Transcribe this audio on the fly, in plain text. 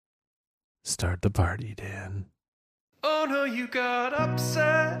Start the party, Dan. Oh no, you got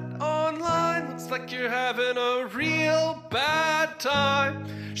upset online. Looks like you're having a real bad time.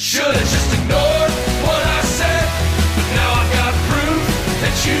 Should've just ignored what I said, but now I've got proof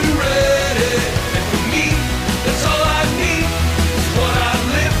that you read it. And for me, that's all I need. It's what I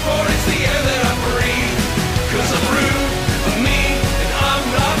live for, it's the air that I breathe. Cause I'm rude, I'm mean, and I'm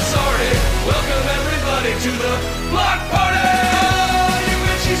not sorry. Welcome everybody to the block party. Oh, you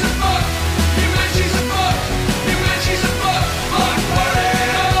bitch, she's a fuck. You bitch, she's a fuck. You bitch, she's a fuck. Block party.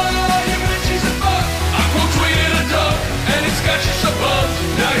 Oh, you bitch, she's a fuck. I quote tweeted a dog, and it's got you so bummed.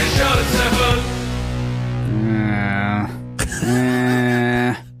 Now you're shot at 7.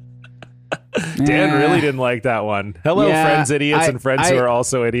 Dan really didn't like that one. Hello, Yeah, friends, idiots, and friends who I- are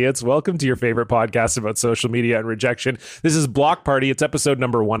also idiots. Welcome to your favorite podcast about social media and rejection. This is Block Party. It's episode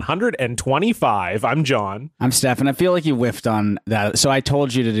number 125. I'm John. I'm Stefan. I feel like you whiffed on that. So I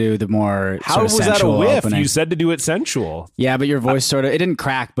told you to do the more How sort of was that a sensual whiff? opening. You said to do it sensual. Yeah, but your voice sort of, it didn't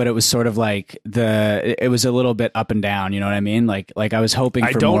crack, but it was sort of like it was a little bit up and down. You know what I mean? Like I was hoping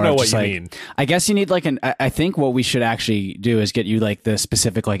I for don't more know of what just you like, mean. I guess you need like I think what we should actually do is get you like the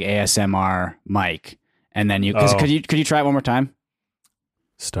specific like ASMR mic. And then you, Oh. could you try it one more time?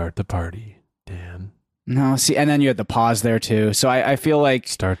 Start the party, Dan. No, see, and then you had the pause there too. So I feel like,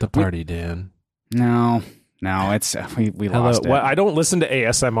 Start the party, Dan. no, it's, we Hello. lost it. What? I don't listen to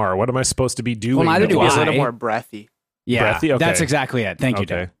ASMR. What am I supposed to be doing? Well, neither do Why? Be a little I. more breathy. Yeah, breathy? Okay. that's exactly it. Thank you,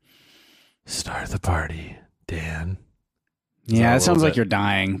 Okay. Dan. Start the party, Dan. Yeah, a it sounds little like bit. you're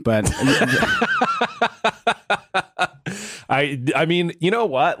dying, but I mean, you know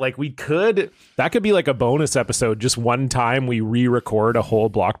what? Like that could be like a bonus episode. Just one time we re-record a whole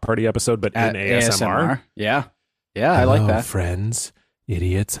Block Party episode, but at in ASMR. Yeah, I like Hello, that. friends,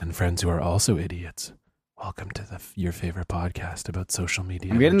 idiots, and friends who are also idiots. Welcome to your favorite podcast about social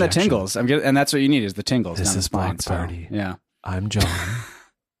media. I'm getting the rejection. tingles. And that's what you need is the tingles. This down the is spine, Block Party. So, yeah. I'm John.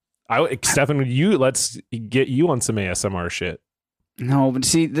 Stefan, let's get you on some ASMR shit. No, but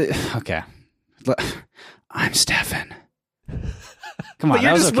see, okay. Look, I'm Stefan. Come on, But you're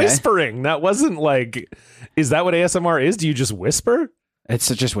that was just okay. whispering. That wasn't like. Is that what ASMR is? Do you just whisper? It's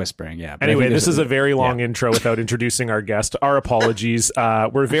just whispering, yeah. But I Anyway, think this there's is a very long intro without introducing our guest. Our apologies.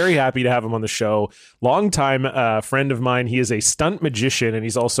 We're very happy to have him on the show. Longtime friend of mine. He is a stunt magician, and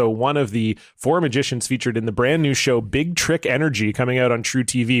he's also one of the 4 magicians featured in the brand new show Big Trick Energy coming out on True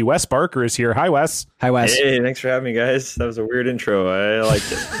TV. Wes Barker is here. Hi, Wes. Hi, Wes. Hey, thanks for having me, guys. That was a weird intro. I liked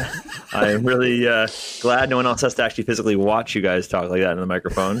it. I'm really glad no one else has to actually physically watch you guys talk like that in the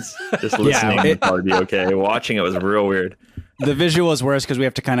microphones. Just listening would probably be okay. Watching it was real weird. The visual is worse because we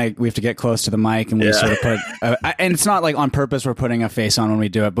have to get close to the mic, and we sort of put and it's not like on purpose we're putting a face on when we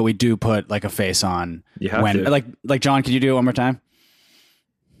do it, but we do put like a face on You have when to. like John, could you do it one more time?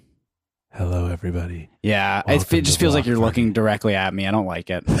 Hello, everybody. Yeah, Welcome it just to feels like Block you're Party. looking directly at me. I don't like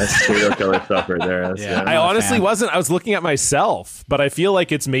it. That's serial killer stuff right there. That's, Yeah. I not a honestly fan. wasn't. I was looking at myself, but I feel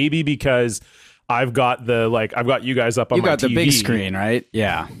like it's maybe because I've got you guys up on You my got the TV. big screen, right?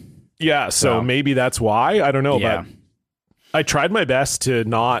 Yeah. Yeah, so So- maybe that's why. I don't know, Yeah. but I tried my best to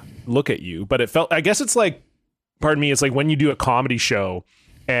not look at you, but it felt, I guess it's like, pardon me, it's like when you do a comedy show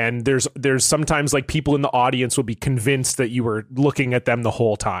and there's sometimes like people in the audience will be convinced that you were looking at them the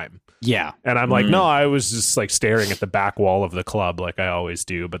whole time. Yeah. And I'm like, no, I was just like staring at the back wall of the club like I always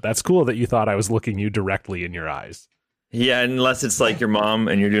do. But that's cool that you thought I was looking you directly in your eyes. Yeah, unless it's like your mom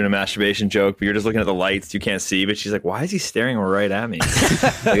and you're doing a masturbation joke, but you're just looking at the lights, you can't see, but she's like, why is he staring right at me?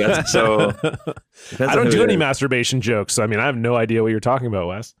 Like, that's so... I don't do any masturbation jokes. So, I mean, I have no idea what you're talking about,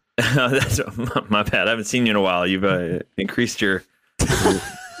 Wes. That's my bad. I haven't seen you in a while. You've increased your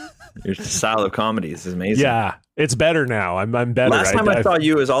style of comedy. This is amazing. Yeah, it's better now. I'm better. Last time I saw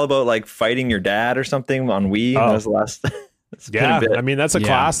you, it was all about like fighting your dad or something on Wii. Oh. That was the last. It's been Yeah, a bit. I mean, that's a Yeah.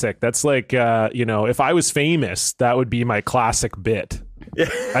 classic. That's like, if I was famous, that would be my classic bit.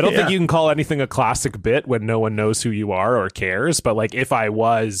 I don't think you can call anything a classic bit when no one knows who you are or cares. But like, if I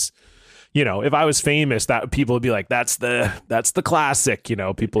was famous, that people would be like, that's the classic.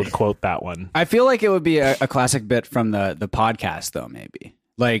 People would quote that one. I feel like it would be a classic bit from the podcast though, maybe.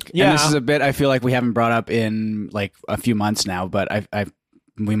 Like, Yeah. and this is a bit I feel like we haven't brought up in like a few months now, but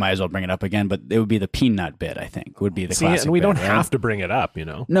we might as well bring it up again. But it would be the peanut bit. I think would be the See, classic. and we bit, don't right? have to bring it up.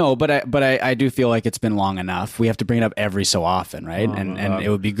 No, but I do feel like it's been long enough. We have to bring it up every so often, right? And it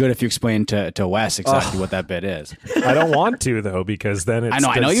would be good if you explain to Wes exactly what that bit is. I don't want to though, because then it's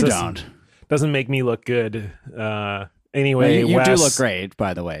I know you just don't. doesn't make me look good. Anyway, You Wes, do look great,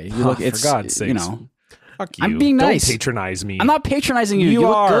 by the way. You look. for It's God's sakes. Fuck you. I'm being nice. Don't patronize me. I'm not patronizing you. You You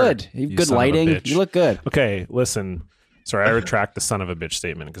look are. good. You have You good son of a lighting. bitch. You look good. Okay, listen. Sorry, I retract the son of a bitch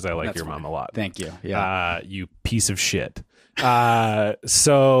statement because I like That's your fine. mom a lot. Thank you. Yeah. You piece of shit.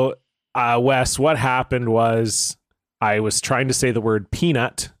 So, Wes, what happened was I was trying to say the word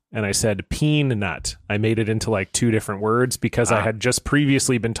peanut and I said peanut. I made it into like two different words because I had just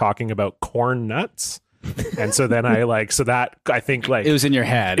previously been talking about corn nuts. And so then I think it was in your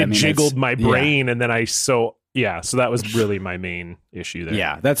head. It jiggled my brain. And then so that was really my main issue there.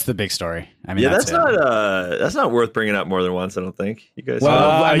 Yeah, that's the big story. I mean, that's not worth bringing up more than once. I don't think you guys.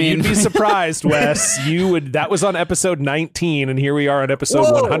 Well, you'd be surprised, Wes. That was on episode 19, and here we are on episode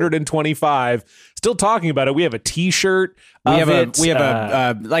 125, still talking about it. We have a T-shirt. We have a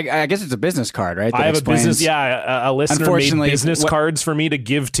I guess it's a business card, right? I have a business. Yeah, a listener made business cards for me to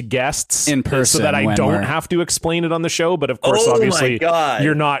give to guests in person, so that I don't have to explain it on the show. But of course, obviously,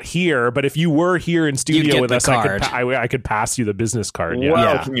 you're not here. But if you were here in studio with us, I could pass you the business card. Yeah.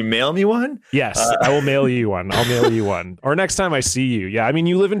 Wow, can you mail me one? Yes, I will mail you one. I'll mail you one. Or next time I see you. Yeah, I mean,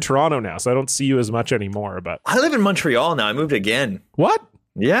 you live in Toronto now, so I don't see you as much anymore. But I live in Montreal now. I moved again. What?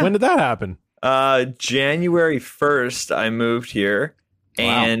 Yeah. When did that happen? January 1st, I moved here. Wow.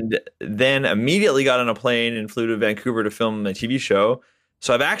 And then immediately got on a plane and flew to Vancouver to film my TV show.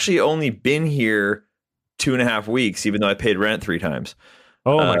 So I've actually only been here 2.5 weeks, even though I paid rent 3 times.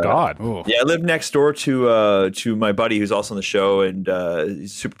 Oh my God. Yeah, I live next door to my buddy who's also on the show, and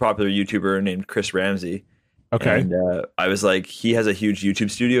he's a super popular YouTuber named Chris Ramsey. Okay. And I was like, he has a huge YouTube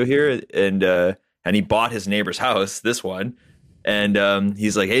studio here, and he bought his neighbor's house, this one. And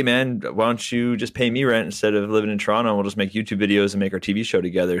he's like, hey, man, why don't you just pay me rent instead of living in Toronto? And we'll just make YouTube videos and make our TV show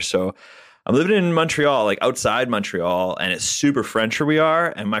together. So I'm living in Montreal, like outside Montreal, and it's super French where we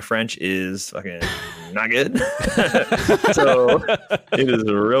are. And my French is fucking not good. So it is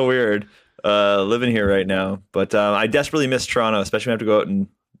real weird living here right now. But I desperately miss Toronto, especially when I have to go out and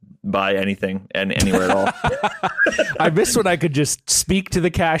buy anything and anywhere at all. I miss when I could just speak to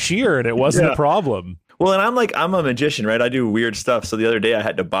the cashier and it wasn't a problem. Well, and I'm a magician, right? I do weird stuff. So the other day I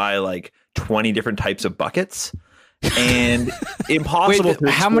had to buy like 20 different types of buckets, and impossible to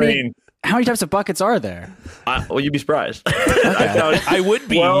explain. How many types of buckets are there? Well, you'd be surprised. I would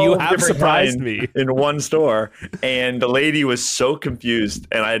be. You have surprised me. In one store. And the lady was so confused,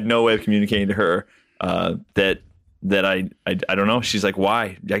 and I had no way of communicating to her that I don't know. She's like,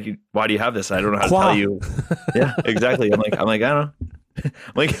 why? Why do you have this? I don't know how to tell you. Yeah, exactly. I'm like, I don't know.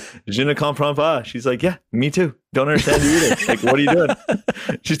 I'm like, je ne comprends pas. She's like, yeah, me too. Don't understand you either. Like, what are you doing?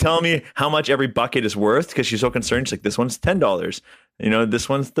 She's telling me how much every bucket is worth because she's so concerned. She's like, this one's $10. This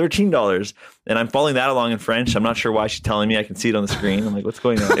one's $13. And I'm following that along in French. I'm not sure why she's telling me. I can see it on the screen. I'm like, what's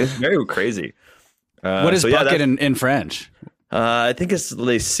going on? It's very crazy. What is bucket in French? I think it's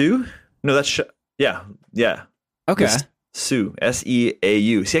les sous. No, that's yeah. Okay. Sous,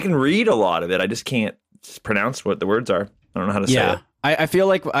 S-E-A-U. See, I can read a lot of it. I just can't pronounce what the words are. I don't know how to say it. I feel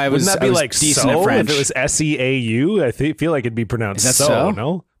like Wouldn't that be like decent so at French. if it was S-E-A-U? I feel like it'd be pronounced Is that so,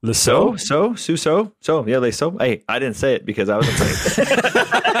 no? Le so? Yeah, les so. Hey, I didn't say it because I was afraid.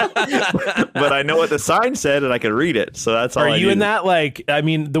 But I know what the sign said and I could read it. So that's all I Are you do. in that, like, I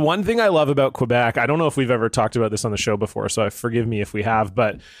mean, the one thing I love about Quebec, I don't know if we've ever talked about this on the show before, so forgive me if we have,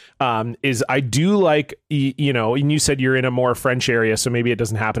 but is I do like, and you said you're in a more French area, so maybe it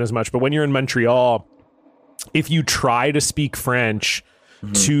doesn't happen as much, but when you're in Montreal, if you try to speak French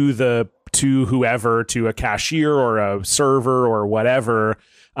to whoever, to a cashier or a server or whatever,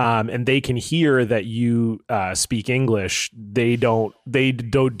 and they can hear that you speak English, they do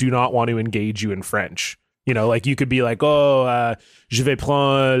not want to engage you in French. Like you could be like, je vais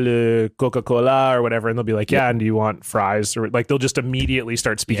prendre le Coca-Cola or whatever, and they'll be like, yeah, and do you want fries? Or like they'll just immediately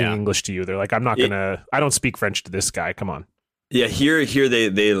start speaking English to you. They're like, I don't speak French to this guy. Come on. Yeah, here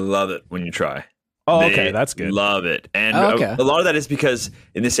they love it when you try. Oh, okay, that's good. Love it. And a lot of that is because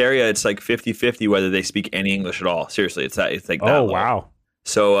in this area, it's like 50-50 whether they speak any English at all. Seriously, it's like that. Oh, wow.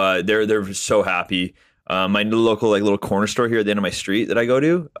 So they're so happy. My local little corner store here at the end of my street that I go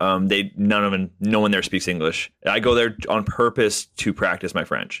to, no one there speaks English. I go there on purpose to practice my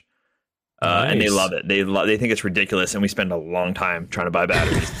French. Nice. And they love it. They think it's ridiculous, and we spend a long time trying to buy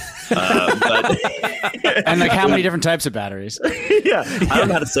batteries. And like, how many different types of batteries? Yeah, I don't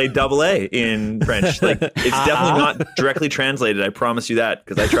know how to say AA in French. Like, it's definitely not directly translated. I promise you that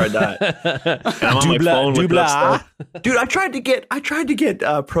because I tried that. And I'm on my phone with that stuff. Dude, I tried to get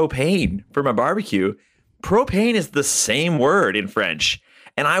propane for my barbecue. Propane is the same word in French,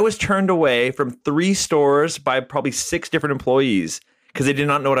 and I was turned away from 3 stores by probably 6 different employees because they did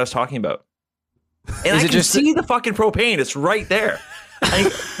not know what I was talking about. And I can see the fucking propane. It's right there.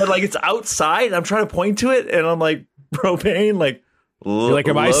 But like it's outside. And I'm trying to point to it. And I'm like, propane? Like, You're like,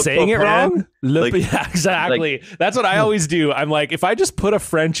 am I saying it wrong? Yeah, exactly. Like, that's what I always do. I'm like, if I just put a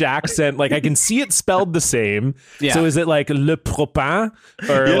French accent, like I can see it spelled the same. Yeah. So is it like le propin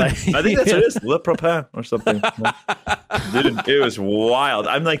or like? I think that's what it is, le propin or something. Dude, it was wild.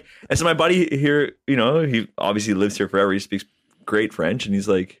 I'm like, and so my buddy here, you know, he obviously lives here forever. He speaks great French, and he's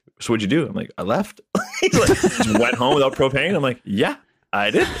like, so what'd you do? I'm like, I left. He's like, just went home without propane. I'm like, yeah,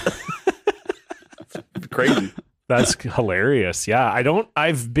 I did. Crazy. That's hilarious. Yeah,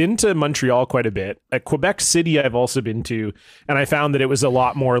 I've been to Montreal quite a bit. At Quebec City, I've also been to, and I found that it was a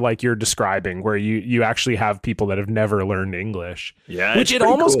lot more like you're describing, where you actually have people that have never learned English. Yeah, which it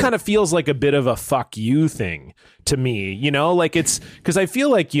almost kind of feels like a bit of a fuck you thing to me, you know, like it's because I feel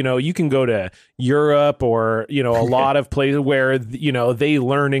like, you know, you can go to Europe or, you know, a lot of places where, you know, they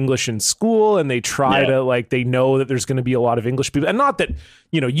learn English in school and they try to like, they know that there's going to be a lot of English people, and not that,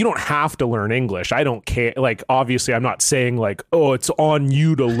 you know, you don't have to learn English. I don't care. Like, obviously I'm not saying like, oh, it's on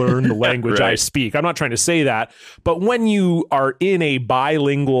you to learn the language I speak. I'm not trying to say that. But when you are in a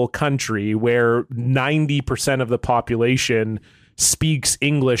bilingual country where 90% of the population speaks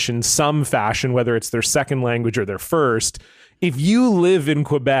English in some fashion, whether it's their second language or their first, if you live in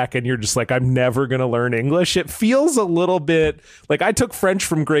Quebec and you're just like, I'm never going to learn English, it feels a little bit like I took French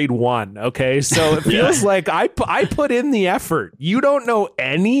from grade 1. Okay. So it feels like I put in the effort. You don't know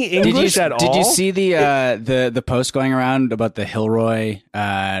any English at all. Did you see the post going around about the Hilroy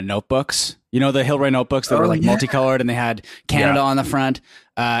notebooks? You know, the Hilroy notebooks that were like multicolored and they had Canada on the front.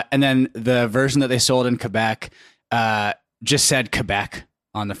 And then the version that they sold in Quebec, just said Quebec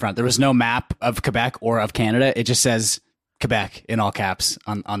on the front. There was no map of Quebec or of Canada. It just says Quebec in all caps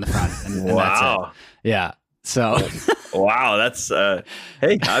on the front. And wow. That's it. Yeah. So wow, that's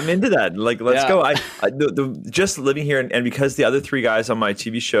hey, I'm into that. Like, let's go. I just living here and because the other 3 guys on my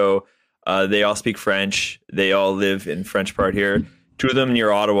TV show, they all speak French. They all live in French part here. 2 of them near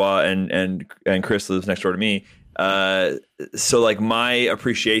Ottawa, and Chris lives next door to me. So like my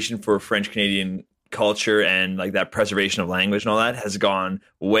appreciation for French Canadian culture and like that preservation of language and all that has gone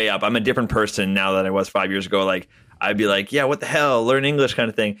way up. I'm a different person now than I was 5 years ago. Like I'd be like, yeah, what the hell, learn English kind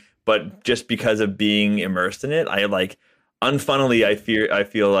of thing. But just because of being immersed in it, I like unfunnily, I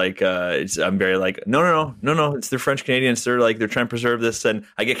feel like I'm very like, no, it's the French Canadians. They're like, they're trying to preserve this. And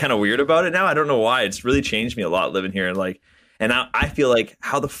I get kind of weird about it now. I don't know why. It's really changed me a lot living here. And now I feel like,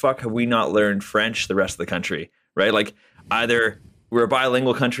 how the fuck have we not learned French the rest of the country? Right? Like either we're a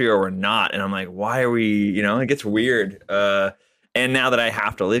bilingual country or we're not. And I'm like, why are we, you know, it gets weird. And now that I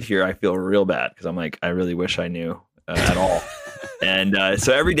have to live here, I feel real bad because I'm like, I really wish I knew at all. And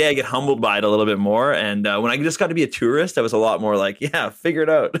so every day I get humbled by it a little bit more. And when I just got to be a tourist, I was a lot more like, yeah, figure it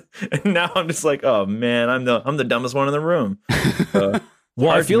out. And now I'm just like, oh man, I'm the dumbest one in the room.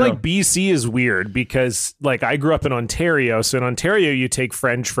 Well, I feel like BC is weird because like I grew up in Ontario. So in Ontario, you take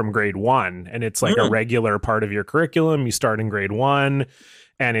French from grade 1 and it's like a regular part of your curriculum. You start in grade 1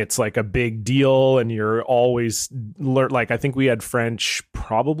 and it's like a big deal. And you're always like, I think we had French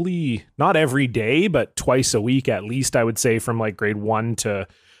probably not every day, but twice a week at least, I would say, from like grade 1 to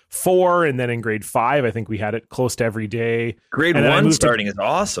 4. And then in grade 5, I think we had it close to every day. Grade 1 starting is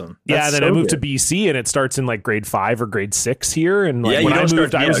awesome. That's then I moved to BC and it starts in like grade 5 or grade 6 here. And like when I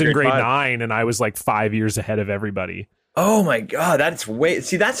moved, I was in grade 9 and I was like 5 years ahead of everybody. Oh my God, that's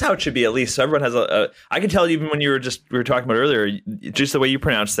how it should be at least. So everyone has I can tell even when we were talking about earlier, just the way you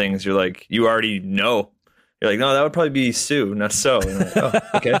pronounce things, you're like, you already know. You're like, no, that would probably be Sue, not so. Like, oh,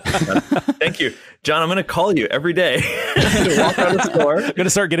 okay. Thank you. John, I'm going to call you every day. Walk out of the store. I'm going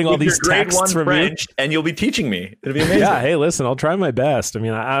to start getting all these texts from French, you. And you'll be teaching me. It'll be amazing. Yeah, hey, listen, I'll try my best. I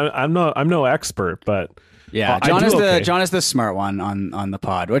mean, I'm no expert, but yeah, John is the smart one on the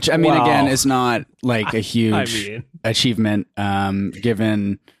pod, which I mean, again, is not like a huge achievement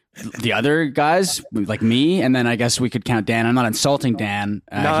given the other guys like me, and then I guess we could count Dan. I'm not insulting Dan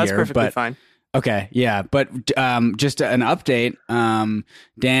no, that's perfectly fine. Okay, yeah, but just an update.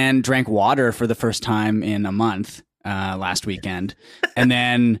 Dan drank water for the first time in a month last weekend, and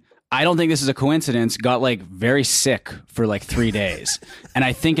then I don't think this is a coincidence. Got like very sick for like 3 days, and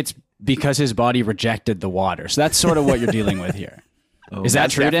I think it's because his body rejected the water. So that's sort of what you're dealing with here. Is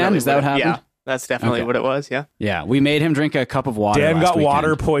that true, Dan? Is that what happened? Yeah. That's definitely what it was, yeah. Yeah, we made him drink a cup of water. Dan got weekend.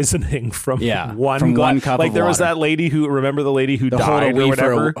 water poisoning from one cup like of there water. was that lady who, remember the lady who died or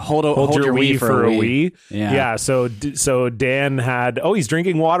whatever? Hold your wee for a wee. Yeah, so Dan had, he's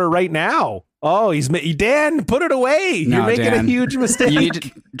drinking water right now. Oh, Dan, put it away. No, you're making Dan, a huge mistake. You need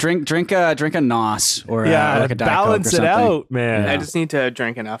to drink a NOS or like a Diet balance Coke or it something. out, man. I just need to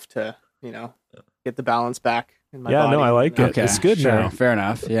drink enough to, get the balance back. in my Yeah, body. no, I like it. Okay, It's good sure, now. fair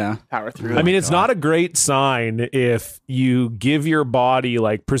enough. Yeah. Power through. I mean, it's not a great sign if you give your body,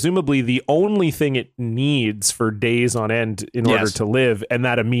 like, presumably the only thing it needs for days on end in order Yes. to live, and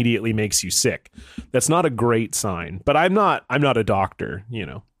that immediately makes you sick. That's not a great sign. But I'm not a doctor, you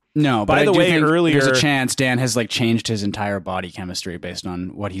know. No, By but the I do way, think earlier- there's a chance Dan has like changed his entire body chemistry based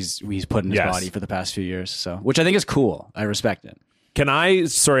on what he's put in his Yes. body for the past few years. So, which I think is cool. I respect it. I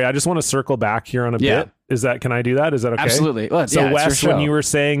just want to circle back here on a Yeah. bit. Can I do that? Is that okay? Absolutely. Well, So yeah, it's Wes, your when show. you were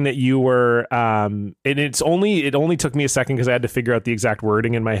saying that you were, and it only took me a second because I had to figure out the exact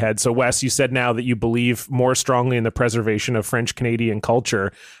wording in my head. So Wes, you said now that you believe more strongly in the preservation of French Canadian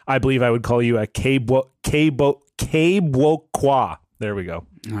culture. I believe I would call you a Québécois. There we go.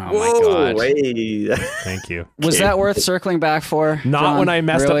 Oh my Whoa, god. wait. Thank you. Was that worth circling back for? Not John? when I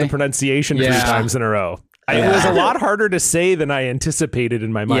messed Really? up the pronunciation 3 Yeah. times in a row. It was a lot harder to say than I anticipated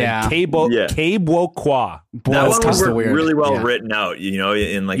in my mind. Yeah. Québécois. Boy, That that's one tough would to work weird. really well Yeah. written out,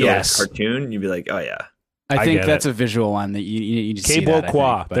 in like Yes. a cartoon. You'd be like, oh yeah. I think get that's it. a visual one that you just see that, I think,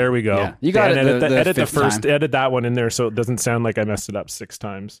 Québécois. but- There we go. Yeah. You got Dan, it. edit the fifth first. time. Edit that one in there so it doesn't sound like I messed it up 6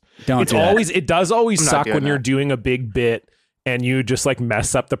 times. Don't It's do that. always. It does always I'm not suck doing when you're that. doing a big bit and you just like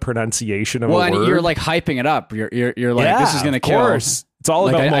mess up the pronunciation of Well, a and word. you're like hyping it up. You're like, yeah, this is going to of kill. course. It's all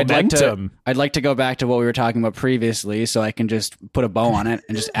Like, about I'd like momentum. I'd like to go back to what we were talking about previously, so I can just put a bow on it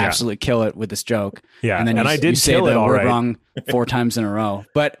and just absolutely kill it with this joke. Yeah, and then and you, I did you say kill the it all word right. wrong 4 times in a row.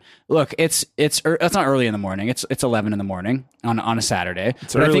 But look, it's not early in the morning. It's 11 in the morning on a Saturday.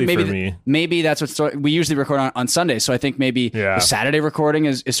 It's but I early think maybe for me. maybe that's what we usually record on Sundays. So I think maybe Yeah. the Saturday recording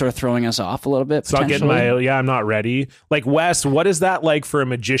is sort of throwing us off a little bit. It's not getting potentially. I'm not ready. Like, Wes, what is that like for a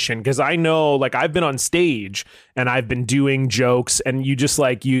magician? Because I know, like, I've been on stage and I've been doing jokes, and you just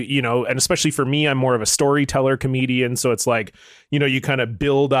like, you know, and especially for me, I'm more of a storyteller comedian. So it's like, you know, you kind of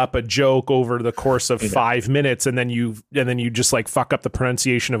build up a joke over the course of 5 minutes, and then you just like fuck up the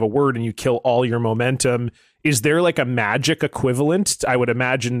pronunciation of a word and you kill all your momentum. Is there like a magic equivalent? I would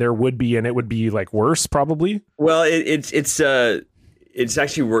imagine there would be, and it would be like worse probably. Well, it's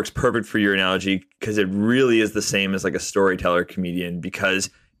actually works perfect for your analogy because it really is the same as like a storyteller comedian, because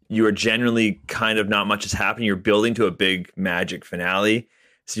you are generally kind of not much is happening. You're building to a big magic finale.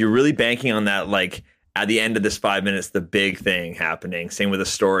 So you're really banking on that, like at the end of this 5 minutes, the big thing happening. Same with a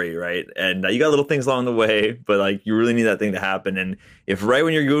story, right? And you got little things along the way, but like you really need that thing to happen. And if right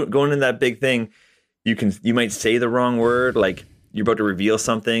when you're going into that big thing, you might say the wrong word, like you're about to reveal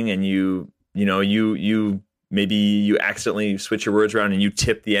something, and you maybe you accidentally switch your words around and you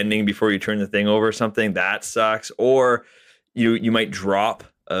tip the ending before you turn the thing over or something. That sucks. Or you might drop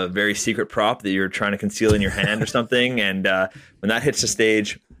a very secret prop that you're trying to conceal in your hand or something. And when that hits the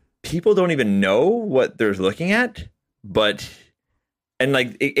stage, people don't even know what they're looking at. And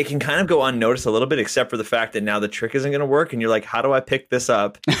like it can kind of go unnoticed a little bit, except for the fact that now the trick isn't going to work. And you're like, how do I pick this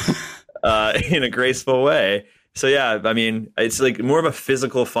up in a graceful way? So yeah, I mean, it's like more of a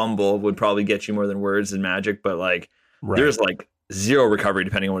physical fumble would probably get you more than words and magic, but like there's like zero recovery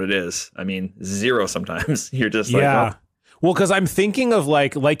depending on what it is. I mean, zero sometimes. You're just like, yeah. Well, because I'm thinking of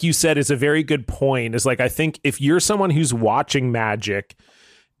like you said, is a very good point. Is like, I think if you're someone who's watching magic,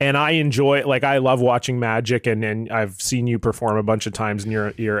 and I enjoy, like, I love watching magic, and I've seen you perform a bunch of times, and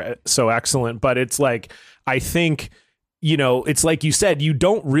you're so excellent. But it's like, I think, you know, it's like you said, you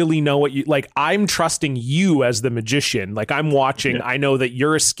don't really know what you like. I'm trusting you as the magician. Like, I'm watching, I know that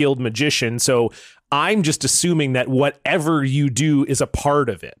you're a skilled magician, so I'm just assuming that whatever you do is a part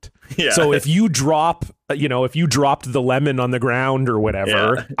of it. Yeah. So if you dropped the lemon on the ground or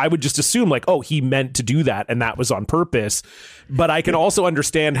whatever, I would just assume like, oh, he meant to do that and that was on purpose. But I can also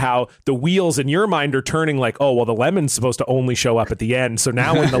understand how the wheels in your mind are turning like, oh, well, the lemon's supposed to only show up at the end. So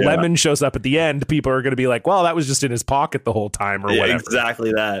now when the lemon shows up at the end, people are going to be like, well, that was just in his pocket the whole time or whatever.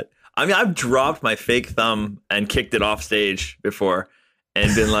 Exactly that. I mean, I've dropped my fake thumb and kicked it off stage before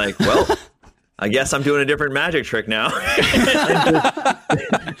and been like, well, I guess I'm doing a different magic trick now.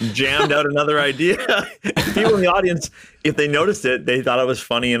 Jammed out another idea. People in the audience, if they noticed it, they thought it was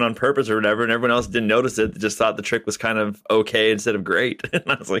funny and on purpose or whatever, and everyone else didn't notice it. They just thought the trick was kind of okay instead of great. And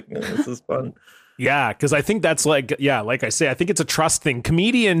I was like, oh, this is fun. Yeah, because I think that's like, like I say, I think it's a trust thing.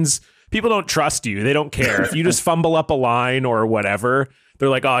 Comedians, people don't trust you. They don't care. If you just fumble up a line or whatever, they're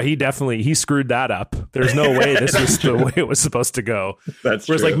like, oh, he screwed that up. There's no way this was the way it was supposed to go. That's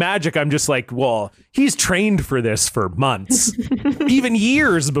Whereas true. like magic, I'm just like, well, he's trained for this for months, even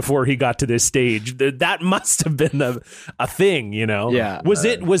years before he got to this stage. That must have been a thing, you know? Yeah. Was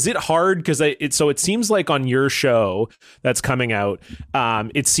it hard? Because it seems like on your show that's coming out,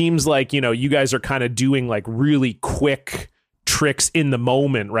 it seems like, you know, you guys are kind of doing like really quick tricks in the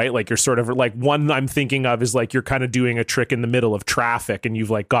moment, right? Like you're sort of like, one I'm thinking of is like you're kind of doing a trick in the middle of traffic and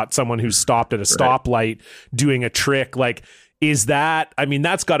you've like got someone who's stopped at a stoplight doing a trick. Like, is that, I mean,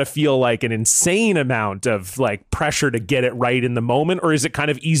 that's got to feel like an insane amount of like pressure to get it right in the moment, or is it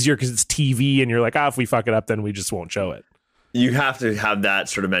kind of easier because it's TV and you're like, if we fuck it up, then we just won't show it? You have to have that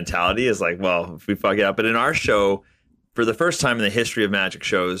sort of mentality, is like, well, if we fuck it up. But in our show, for the first time in the history of magic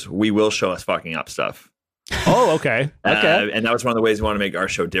shows, we will show us fucking up stuff. Oh, okay. Okay. And that was one of the ways we want to make our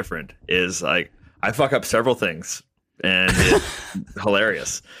show different, is like, I fuck up several things and it's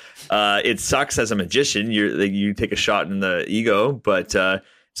hilarious. It sucks as a magician. You take a shot in the ego, but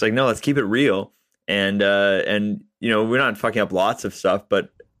it's like, no, let's keep it real. And you know, we're not fucking up lots of stuff, but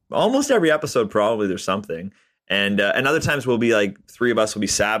almost every episode probably there's something. And other times we'll be like, three of us will be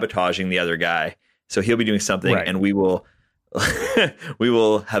sabotaging the other guy. So he'll be doing something, right, and we will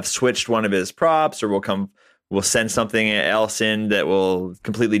have switched one of his props, or we'll send something else in that will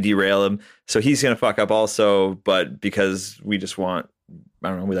completely derail him. So he's going to fuck up also, but because we just want, I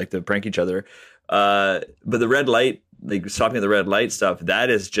don't know, we like to prank each other. But the red light, like stopping at the red light stuff, that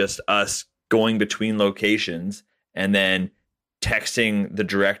is just us going between locations and then texting the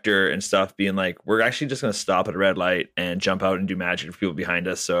director and stuff, being like, we're actually just going to stop at a red light and jump out and do magic for people behind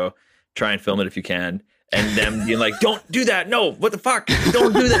us. So try and film it if you can. And them being like, don't do that. No, what the fuck?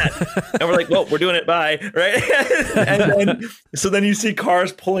 Don't do that. And we're like, well, we're doing it. Bye. Right. So then you see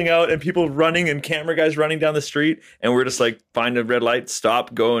cars pulling out and people running and camera guys running down the street. And we're just like, find a red light,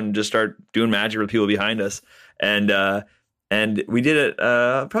 stop, go, and just start doing magic with people behind us. And we did it,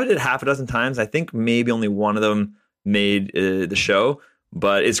 probably did half a dozen times. I think maybe only one of them made the show,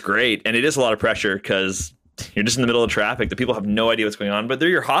 but it's great. And it is a lot of pressure because you're just in the middle of traffic. The people have no idea what's going on, but they're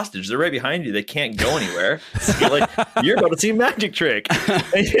your hostage. They're right behind you. They can't go anywhere. You're about to see a magic trick.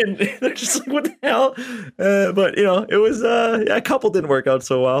 And they're just like, what the hell? But, you know, it was, a couple didn't work out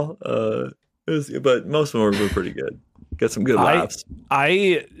so well. But most of them were pretty good. Got some good laughs.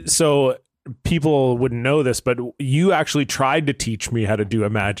 So people wouldn't know this, but you actually tried to teach me how to do a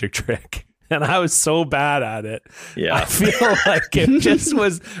magic trick. And I was so bad at it. Yeah. I feel like it just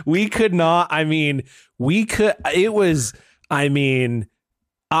was, we could not, I mean, we could, it was, I mean,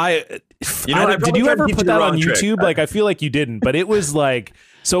 did you ever put that on YouTube? Trick. Like, I feel like you didn't, but it was like,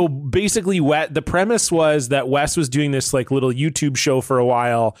 so basically the premise was that Wes was doing this like little YouTube show for a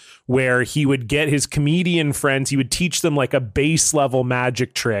while where he would get his comedian friends, he would teach them like a base level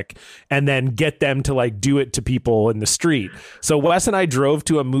magic trick and then get them to like do it to people in the street. So Wes and I drove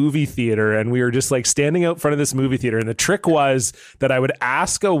to a movie theater and we were just like standing out front of this movie theater. And the trick was that I would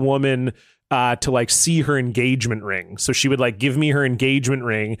ask a woman to like see her engagement ring. So she would like give me her engagement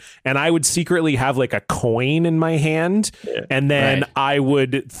ring and I would secretly have like a coin in my hand. Yeah, and then I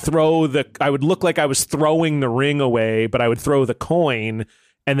would I would look like I was throwing the ring away, but I would throw the coin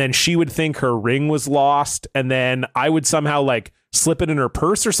and then she would think her ring was lost. And then I would somehow like slip it in her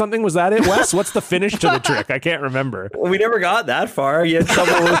purse or something. Was that it, Wes? What's the finish to the trick? I can't remember. Well, we never got that far. You had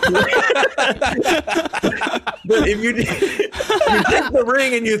trouble with but if you take the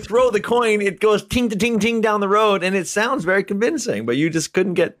ring and you throw the coin, it goes ting to ting ting down the road, and it sounds very convincing. But you just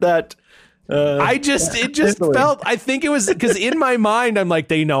couldn't get that. It just felt. I think it was because in my mind, I'm like,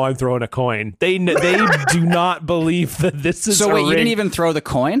 they know I'm throwing a coin. They do not believe that this is. So wait, ring. You didn't even throw the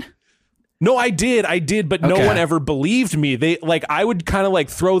coin? No, I did, but no one ever believed me. They like, I would kind of like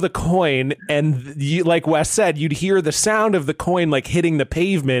throw the coin and you, like Wes said, you'd hear the sound of the coin like hitting the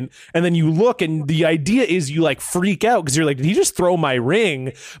pavement. And then you look and the idea is you like freak out because you're like, did he just throw my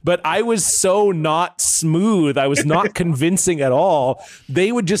ring? But I was so not smooth. I was not convincing at all.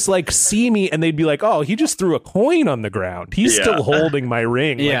 They would just like see me and they'd be like, oh, he just threw a coin on the ground. He's still holding my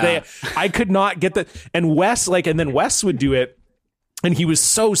ring. Yeah. Like I could not get that. And Wes would do it. And he was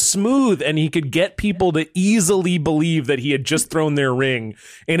so smooth and he could get people to easily believe that he had just thrown their ring.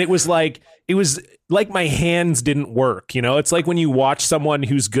 And it was like my hands didn't work. You know, it's like when you watch someone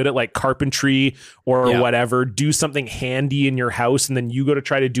who's good at like carpentry or whatever, do something handy in your house. And then you go to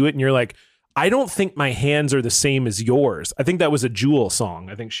try to do it. And you're like, I don't think my hands are the same as yours. I think that was a Jewel song.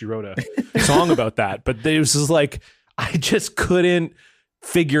 I think she wrote a song about that. But it was just like, I just couldn't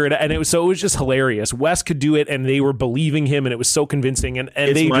figure it out. And it was just hilarious. Wes could do it and they were believing him and it was so convincing. And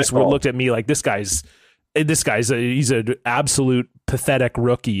they just looked at me like, he's an absolute pathetic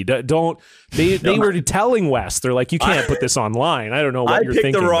rookie. They were telling Wes, they're like, you can't put this online. I don't know what you're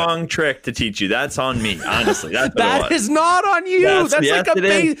thinking. I picked the wrong trick to teach you. That's on me, honestly. That is not on you. That's like a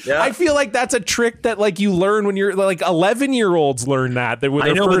base. Yeah. I feel like that's a trick that like you learn when you're like 11-year-olds learn that. I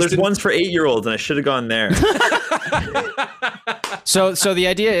know, but there's ones for 8-year-olds and I should have gone there. So the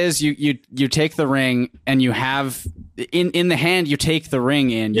idea is you take the ring and you have in the hand, you take the ring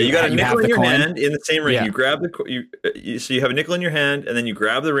in. Yeah, you got a nickel in your coin. hand in the same ring. Yeah. You grab so you have a nickel in your hand, and then you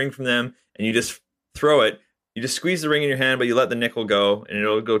grab the ring from them, and you just throw it. You just squeeze the ring in your hand, but you let the nickel go, and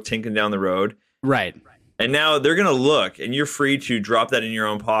it'll go tinking down the road. Right. And now they're going to look, and you're free to drop that in your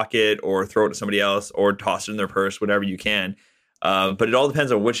own pocket or throw it to somebody else or toss it in their purse, whatever you can. But it all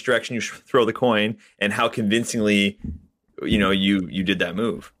depends on which direction you throw the coin and how convincingly, you did that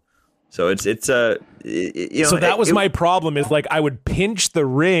move. So so that was my problem is like I would pinch the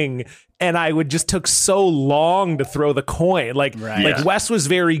ring and I would just took so long to throw the coin. Like Wes was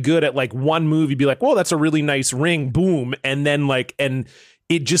very good at like one move. You'd be like, whoa, that's a really nice ring. Boom. And then and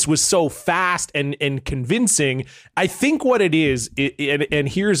it just was so fast and convincing. I think what it is, and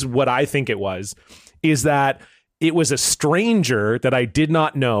here's what I think it was, is that it was a stranger that I did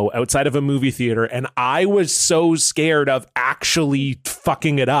not know outside of a movie theater, and I was so scared of actually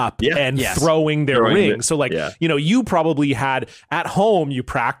fucking it up and throwing their ring. So you probably had at home, you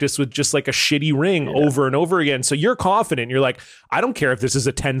practice with just like a shitty ring over and over again. So you're confident. You're like, I don't care if this is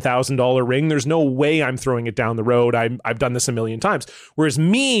a $10,000 ring. There's no way I'm throwing it down the road. I've done this a million times. Whereas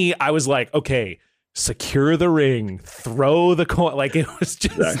me, I was like, okay, secure the ring, throw the coin. Like it was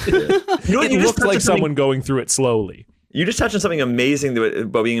just, it looked like someone going through it slowly. You just touched on something amazing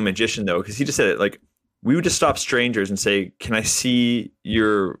about being a magician, though, because he just said it like we would just stop strangers and say, "Can I see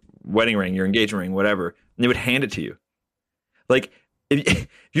your wedding ring, your engagement ring, whatever?" And they would hand it to you. Like if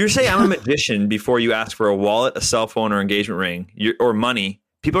you're saying I'm a magician before you ask for a wallet, a cell phone, or engagement ring, or money,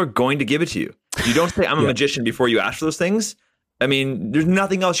 people are going to give it to you. You don't say I'm a magician before you ask for those things. I mean, there's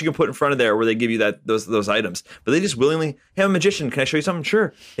nothing else you can put in front of there where they give you those items. But they just willingly, hey, I'm a magician. Can I show you something?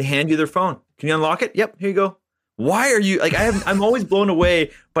 Sure. They hand you their phone. Can you unlock it? Yep. Here you go. Why are you like? I'm always blown away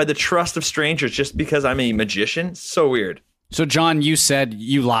by the trust of strangers just because I'm a magician. So weird. So, John, you said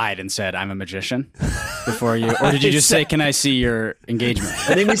you lied and said I'm a magician before you, or did you just say, "Can I see your engagement?"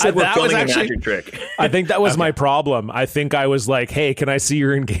 I think we said we're filming a magic trick. I think that was my problem. I think I was like, "Hey, can I see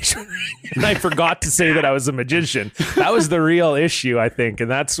your engagement ring?" And I forgot to say that I was a magician. That was the real issue, I think, and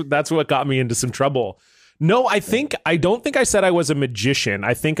that's what got me into some trouble. No, I don't think I said I was a magician.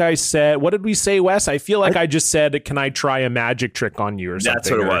 I think I said, what did we say, Wes? I feel like I just said, can I try a magic trick on you or something? That's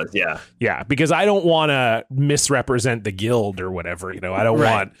what it was, yeah. Yeah, because I don't want to misrepresent the guild or whatever. I don't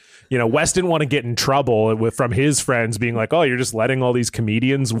want, Wes didn't want to get in trouble from his friends being like, oh, you're just letting all these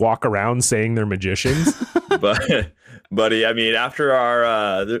comedians walk around saying they're magicians. But buddy, I mean, after our,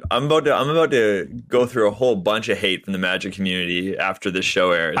 I'm about to go through a whole bunch of hate from the magic community after this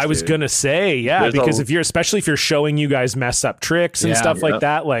show airs. I was gonna say, because especially if you're showing you guys mess up tricks and stuff like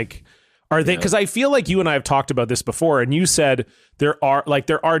that, like, are they? Because I feel like you and I have talked about this before, and you said there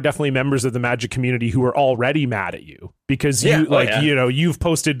are definitely members of the magic community who are already mad at you because you've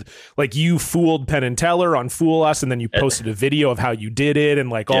posted, like, you fooled Penn and Teller on Fool Us, and then you posted a video of how you did it,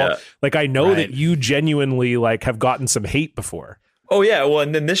 and I know that you genuinely like have gotten some hate before. Oh yeah, well,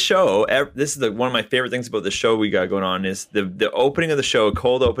 and then this show, this is one of my favorite things about the show we got going on is the opening of the show,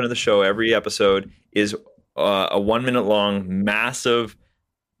 cold open of the show. Every episode is a 1 minute long massive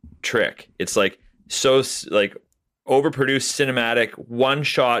trick. It's like so like overproduced cinematic, one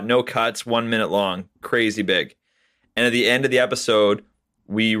shot, no cuts, 1 minute long, crazy big. And at the end of the episode,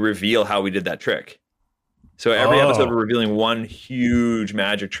 we reveal how we did that trick. So every episode we're revealing one huge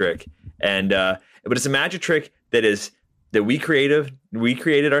magic trick, and but it's a magic trick that we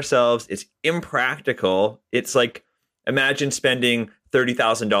created ourselves. It's impractical. It's like, imagine spending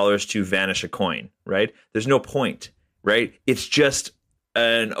 $30,000 to vanish a coin, right? There's no point, right? It's just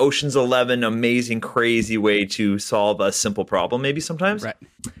an Ocean's 11 amazing, crazy way to solve a simple problem, maybe sometimes. Right.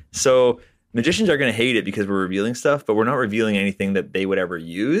 So magicians are going to hate it because we're revealing stuff, but we're not revealing anything that they would ever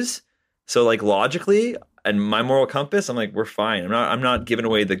use. So like logically, and my moral compass, I'm like, we're fine. I'm not giving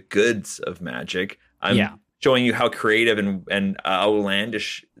away the goods of magic. I'm showing you how creative and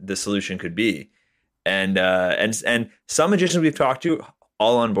outlandish the solution could be. And some magicians we've talked to,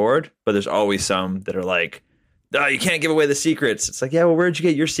 all on board, but there's always some that are like, oh, you can't give away the secrets. It's like, yeah, well, where'd you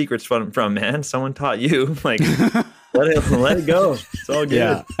get your secrets from, man? Someone taught you. Like, let it go. It's all good.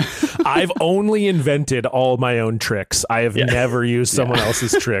 Yeah. I've only invented all my own tricks. I have never used someone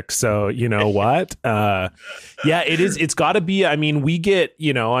else's tricks. So you know what? It is. It's got to be. I mean, we get.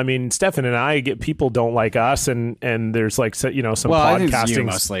 Stefan and I get people don't like us, and there's like some podcasting. I think it's you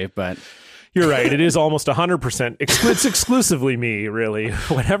mostly, but. You're right. It is almost 100%. It's exclusively me, really.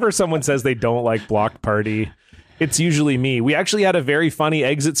 Whenever someone says they don't like Block Party, it's usually me. We actually had a very funny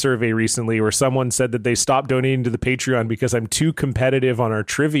exit survey recently where someone said that they stopped donating to the Patreon because I'm too competitive on our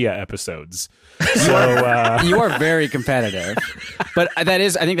trivia episodes. So you are very competitive, but I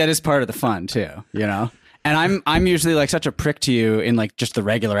think that is part of the fun too. And I'm usually like such a prick to you in like just the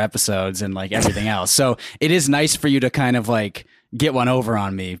regular episodes and like everything else. So it is nice for you to kind of like get one over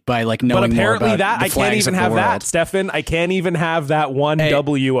on me by like knowing but apparently more about that I can't even have that, Stefan. I can't even have that one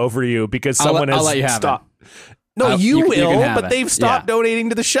W over you because someone has let you have stopped. it. No, you will, but it. they've stopped donating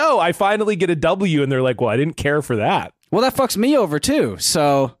to the show. I finally get a W, and they're like, "Well, I didn't care for that." Well, that fucks me over too.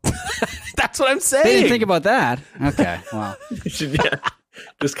 So that's what I'm saying. They didn't think about that. Okay, well,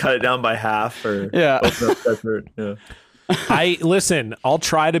 just cut it down by half, or I listen. I'll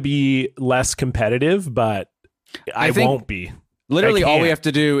try to be less competitive, but I won't be. Literally, all we have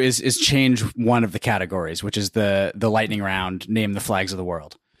to do is change one of the categories, which is the lightning round. Name the flags of the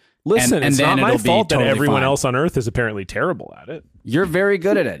world. Listen, it's not my fault that totally everyone fine. else on Earth is apparently terrible at it. You're very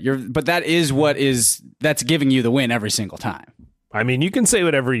good at it. But that is that's giving you the win every single time. I mean, you can say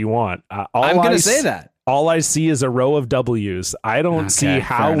whatever you want. I'm going to say that. All I see is a row of W's. I don't see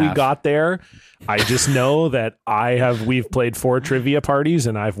how we got there. I just know that we've played 4 trivia parties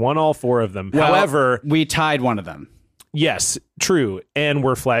and I've won all 4 of them. Well, however, we tied one of them. Yes, true. And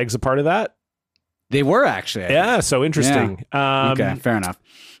were flags a part of that? They were actually. Yeah, so interesting. Yeah. Okay, fair enough.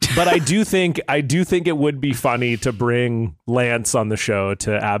 But I do think it would be funny to bring Lance on the show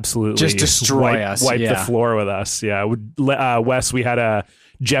to absolutely just destroy wipe the floor with us. Yeah, Wes, we had a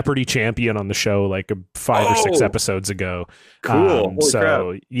Jeopardy champion on the show like 5 or 6 episodes ago. Cool.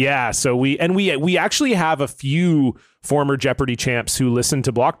 So we actually have a few former Jeopardy champs who listen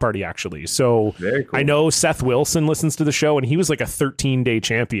to Block Party actually. So very cool. I know Seth Wilson listens to the show and he was like a 13-day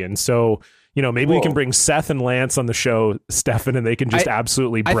champion. So maybe we can bring Seth and Lance on the show, Stefan, and they can just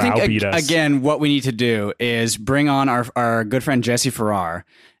absolutely browbeat us. Again, what we need to do is bring on our good friend Jesse Farrar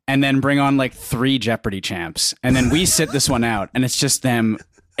and then bring on like 3 Jeopardy champs. And then we sit this one out and it's just them.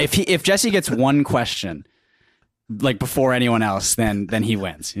 If Jesse gets one question like before anyone else, then he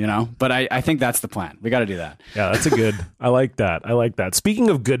wins, But I think that's the plan. We got to do that. Yeah, that's I like that. Speaking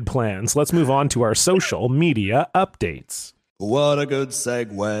of good plans, let's move on to our social media updates. What a good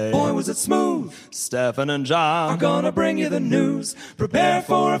segue. Boy, was it smooth. Stefan and John are gonna bring you the news. Prepare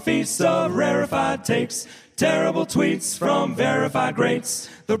for a feast of rarefied takes. Terrible tweets from verified greats.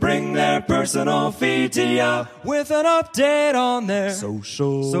 They'll bring their personal feed to ya with an update on their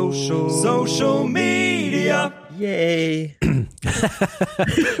social media. Yay.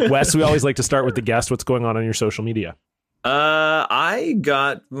 Wes, we always like to start with the guest. What's going on your social media? I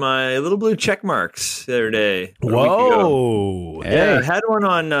got my little blue check marks the other day. Whoa. Yeah, I had one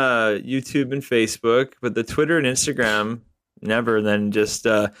on YouTube and Facebook, but the Twitter and Instagram never. And then just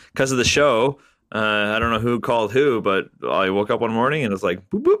because of the show, I don't know who called who, but I woke up one morning and it was like,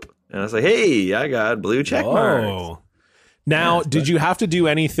 boop, boop. And I was like, hey, I got blue check marks. Now, did you have to do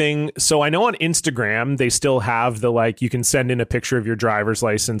anything? So I know on Instagram, they still have the you can send in a picture of your driver's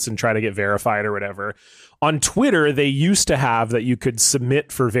license and try to get verified or whatever. On Twitter, they used to have that you could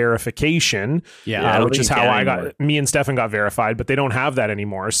submit for verification, which is how me and Stefan got verified, but they don't have that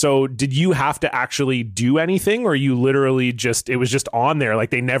anymore. So did you have to actually do anything or you literally it was just on there?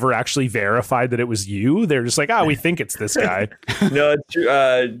 Like they never actually verified that it was you? They're just like, we think it's this guy. No,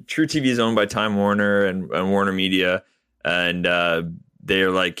 True TV is owned by Time Warner and Warner Media. And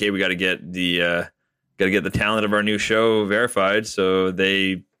they're like, hey, we got to get the talent of our new show verified. So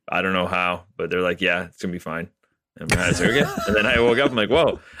I don't know how, but they're like, yeah, it's gonna be fine. And I was like, okay. And then I woke up, I'm like,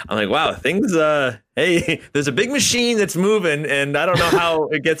 whoa. I'm like, wow, things. Hey, there's a big machine that's moving, and I don't know how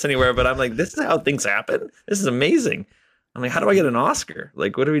it gets anywhere, but I'm like, this is how things happen. This is amazing. I'm like, how do I get an Oscar?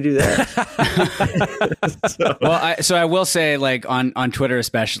 Like, what do we do there? So I will say, like on Twitter,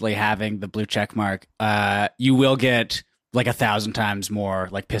 especially having the blue check mark, you will get like 1,000 times more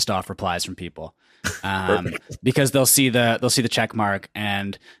like pissed off replies from people, because they'll see the check mark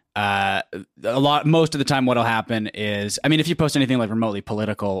and most of the time what'll happen is, I mean, if you post anything like remotely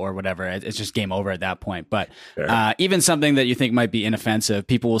political or whatever, it's just game over at that point. But even something that you think might be inoffensive,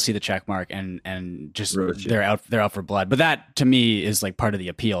 people will see the check mark and just they're out for blood. But that to me is like part of the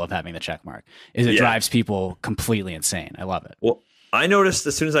appeal of having the check mark, is it drives people completely insane. I love it. Well, I noticed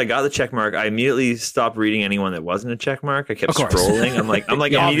as soon as I got the check mark, I immediately stopped reading anyone that wasn't a check mark. I kept scrolling. I'm like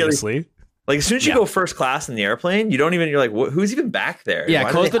immediately. Obviously. Like as soon as you go first class in the airplane, you're like, who's even back there?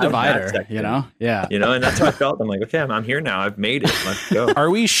 Yeah, close the divider, Yeah. And that's how I felt. I'm like, okay, I'm here now. I've made it. Let's go. Are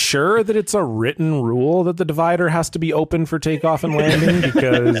we sure that it's a written rule that the divider has to be open for takeoff and landing?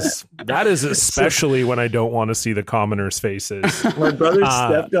 Because that is especially when I don't want to see the commoners' faces. My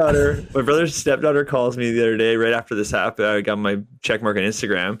brother's stepdaughter calls me the other day right after this happened. I got my check mark on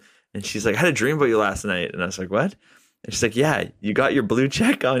Instagram, and she's like, I had a dream about you last night. And I was like, what? And she's like, yeah, you got your blue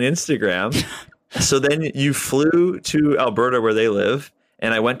check on Instagram. So then you flew to Alberta where they live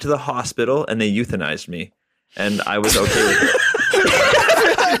and I went to the hospital and they euthanized me, and I was okay with it.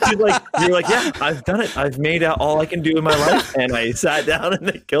 You're like, yeah, I've done it. I've made all I can do in my life, and I sat down and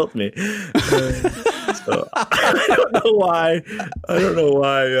they killed me. So I don't know why.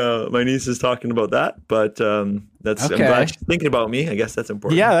 My niece is talking about that, but that's. Okay. I'm glad she's thinking about me. I guess that's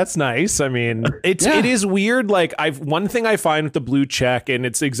important. Yeah, that's nice. I mean, it is weird. Like one thing I find with the blue check, and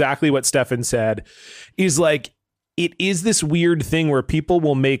it's exactly what Stefan said, is like it is this weird thing where people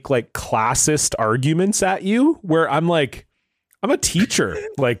will make like classist arguments at you. Where I'm like, I'm a teacher.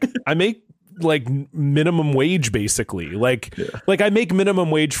 Like I make like minimum wage basically. Like I make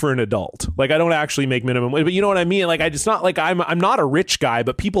minimum wage for an adult. Like I don't actually make minimum wage, but you know what I mean? Like it's not like I'm not a rich guy,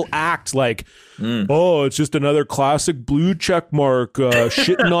 but people act like, oh, it's just another classic blue check mark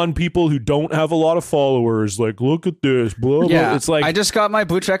shitting on people who don't have a lot of followers. Like, look at this, blah, blah. It's like, I just got my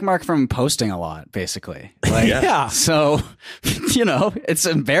blue check mark from posting a lot, basically. Like, yeah. So, it's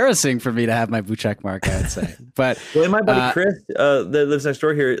embarrassing for me to have my blue check mark, I would say. But my buddy Chris that lives next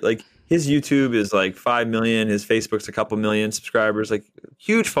door here, like his YouTube is like 5 million. His Facebook's a couple million subscribers, like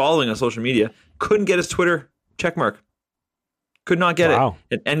huge following on social media. Couldn't get his Twitter check mark. Could not get it.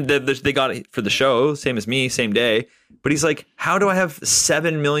 And they got it for the show, same as me, same day. But he's like, how do I have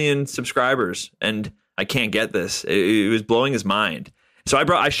 7 million subscribers and I can't get this? It was blowing his mind. So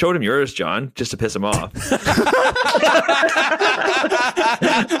I showed him yours, John, just to piss him off. I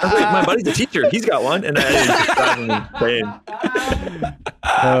was like, my buddy's a teacher. He's got one. And I've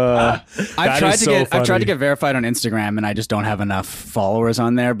tried to get verified on Instagram, and I just don't have enough followers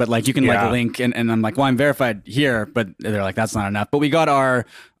on there. But like you can like link, and I'm like, well, I'm verified here, but they're like, that's not enough. But we got our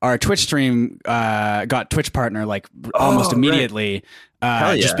Twitch stream got Twitch partner like almost immediately.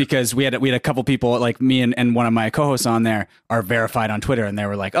 Right. Just because we had a couple people like me and one of my co-hosts on there are verified on Twitter, and they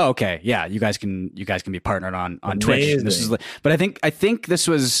were like, "Oh, okay, yeah, you guys can be partnered on Twitch." And this is, but I think this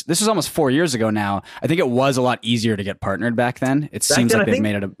was almost 4 years ago now. I think it was a lot easier to get partnered back then. It seems like they've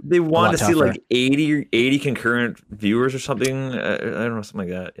made it they wanted to see like 80 concurrent viewers or something. I don't know,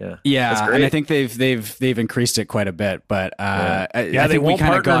 something like that. Yeah, and I think they've increased it quite a bit. But I they think won't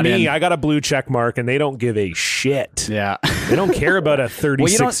partner me. I got a blue check mark, and they don't give a shit. Yeah, they don't care about a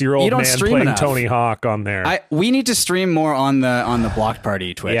 36-year-old man playing enough. Tony Hawk on there. We need to stream more on the Blocked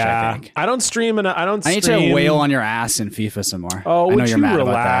Party Twitch. I think I don't stream. I need to wail on your ass in FIFA some more. Oh, would you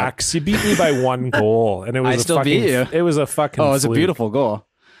relax? You beat me by 1 goal, and it was beat you. It was a fucking. Oh, it was a beautiful goal.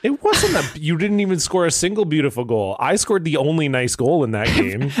 It wasn't you didn't even score a single beautiful goal. I scored the only nice goal in that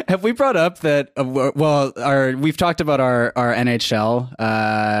game. Have we brought up that? We've talked about our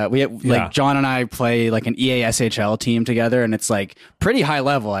NHL. We like John and I play like an EA SHL team together, and it's like pretty high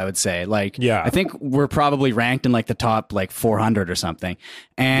level, I would say. Like, I think we're probably ranked in like the top like 400 or something.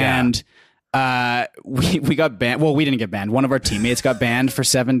 And we got banned. Well, we didn't get banned. One of our teammates got banned for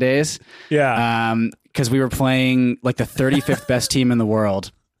 7 days. Yeah. Because we were playing like the 35th best team in the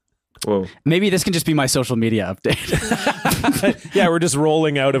world. Whoa. Maybe this can just be my social media update. Yeah, we're just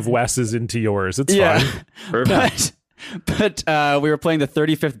rolling out of Wes's into yours. It's fine. Perfect. But we were playing the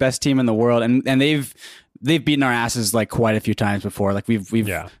 35th best team in the world, and they've beaten our asses like quite a few times before. Like we've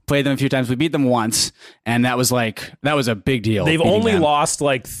played them a few times. We beat them once, and that was a big deal. They've only lost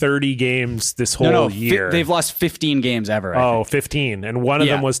like 30 games this whole year. They've lost 15 games ever. I think. 15, and one of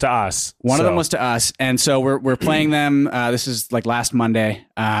them was to us. One of them was to us, and so we're playing them. This is like last Monday,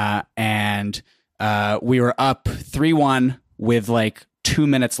 and we were up 3-1 with like 2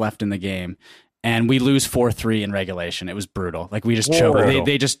 minutes left in the game. And we lose 4-3 in regulation. It was brutal. Like we just choked.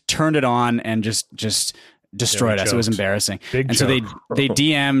 They just turned it on and just destroyed us. It was embarrassing. So they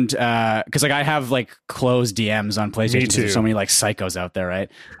DM'd because like I have like closed DMs on PlayStation. There's so many like psychos out there,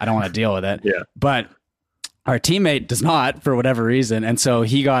 right? I don't want to deal with it. Yeah. But our teammate does not for whatever reason, and so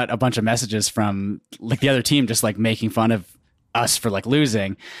he got a bunch of messages from like the other team just like making fun of us for like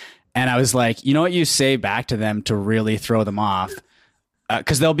losing. And I was like, you know what you say back to them to really throw them off?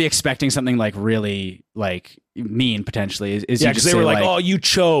 Because they'll be expecting something like really like mean potentially. Is because they were like, "Oh, you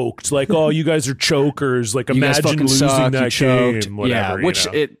choked!" Like, "Oh, you guys are chokers!" Like, imagine losing that game. Whatever, which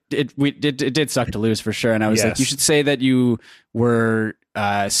it did suck to lose for sure. And I was like, you should say that you were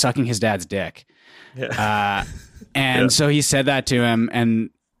sucking his dad's dick. Yeah. So he said that to him, and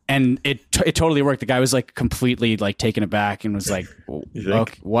it totally worked. The guy was like completely like taken aback and was like,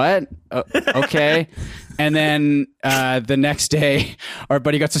 okay, "What? Okay." And then the next day, our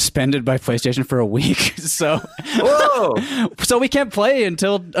buddy got suspended by PlayStation for a week. So we can't play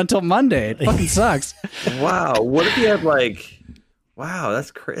until Monday. It fucking sucks. Wow. What if you had like? Wow,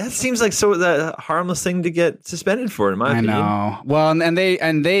 that's crazy. That seems like the harmless thing to get suspended for, in my opinion. I know. Well, and they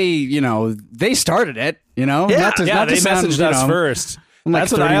they started it. You know. They messaged us first. I'm like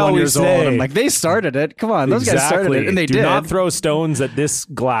That's what I 31 always years old. say. I'm like, they started it. Come on, those guys started it, and they Do did. not throw stones at this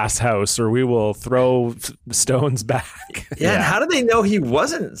glass house, or we will throw stones back. Yeah, and how do they know he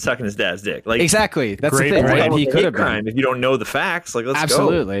wasn't sucking his dad's dick? Like, Exactly. That's Great the thing, point. right? He hate could have crime been. if you don't know the facts. Like, let's go.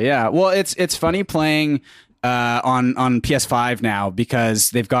 Absolutely, yeah. Well, it's funny playing on PS5 now because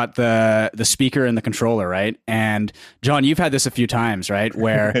they've got the speaker and the controller, right? And John, you've had this a few times, right?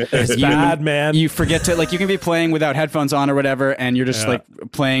 Where It's bad, man. you forget to, like, you can be playing without headphones on or whatever, and you're just like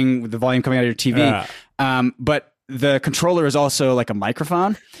playing with the volume coming out of your TV. Yeah. But the controller is also like a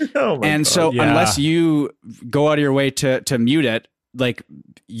microphone. Oh my And God. so Yeah. unless you go out of your way to mute it, like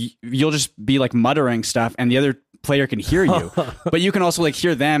you'll just be like muttering stuff and the other player can hear you, but you can also like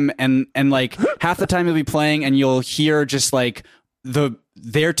hear them, and like half the time you'll be playing and you'll hear just like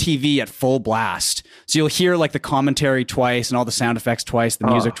their TV at full blast. So you'll hear like the commentary twice and all the sound effects twice, the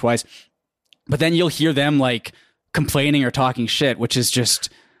music twice, but then you'll hear them like complaining or talking shit, which is just,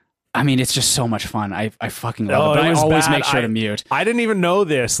 I mean, it's just so much fun. I fucking love it. But I was always bad. make sure to mute. I didn't even know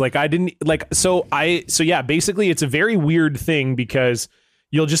this. Like, I didn't like. So yeah. Basically, it's a very weird thing because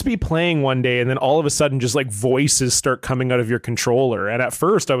you'll just be playing one day and then all of a sudden just like voices start coming out of your controller. And at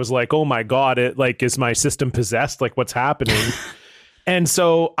first I was like, oh my God, it like, is my system possessed? Like, what's happening? And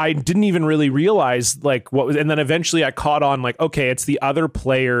so I didn't even really realize like what was, and then eventually I caught on like, okay, it's the other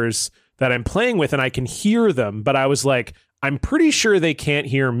players that I'm playing with and I can hear them. But I was like, I'm pretty sure they can't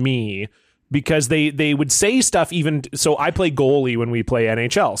hear me because they would say stuff even. So I play goalie when we play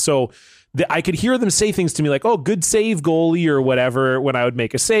NHL. So I could hear them say things to me like, oh, good save, goalie, or whatever, when I would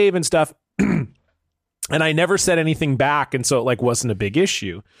make a save and stuff. And I never said anything back. And so it like wasn't a big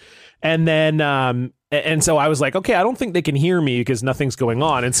issue. And then, and so I was like, okay, I don't think they can hear me because nothing's going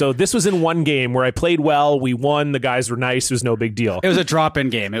on. And so this was in one game where I played well. We won. The guys were nice. It was no big deal. It was a drop-in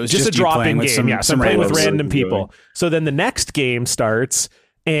game. It was just a you drop-in playing with game. So I'm playing with random people. So then the next game starts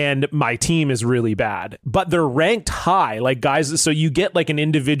and my team is really bad, but they're ranked high, like guys. So you get like an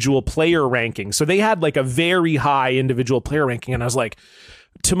individual player ranking. So they had like a very high individual player ranking. And I was like,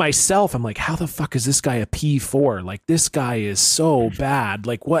 to myself, I'm like, how the fuck is this guy a P4? Like, this guy is so bad.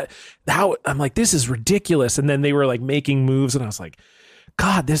 Like, what? How? I'm like, this is ridiculous. And then they were like making moves, and I was like,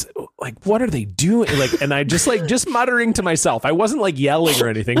 God, this, like, what are they doing? Like, and I just like, just muttering to myself. I wasn't like yelling or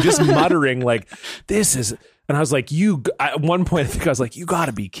anything, just muttering, like, this is. And I was like, at one point, I think I was like, you got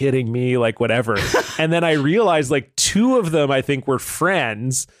to be kidding me, like, whatever. And then I realized like two of them, I think, were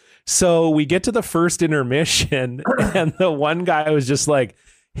friends. So we get to the first intermission and the one guy was just like,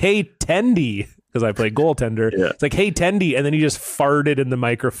 hey, Tendy, because I play goaltender. Yeah. It's like, hey, Tendy. And then he just farted in the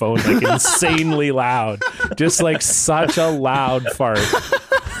microphone, like insanely loud, just like such a loud fart.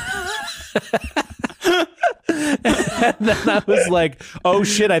 And then I was like, oh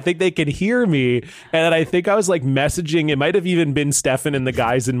shit, I think they can hear me. And then I think I was like messaging, it might have even been Stefan and the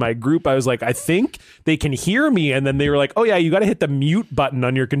guys in my group. I was like, I think they can hear me. And then they were like, oh yeah, you got to hit the mute button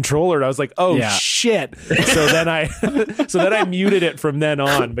on your controller. And I was like, oh shit. So then I muted it from then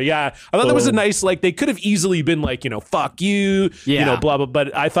on. But yeah, I thought that was a nice, like, they could have easily been like, fuck you, blah, blah.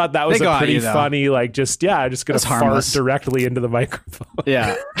 But I thought that was a pretty funny, like, just gonna fart directly into the microphone.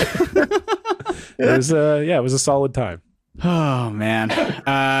 Yeah. It was a solid time. Oh man,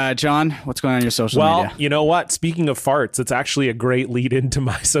 John, what's going on in your social media? Well, you know what? Speaking of farts, it's actually a great lead into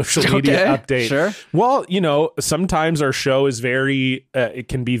my social media update. Sure. Well, sometimes our show is very, it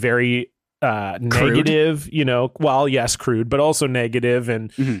can be very negative. Well, yes, crude, but also negative,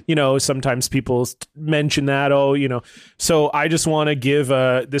 and sometimes people mention that. So I just want to give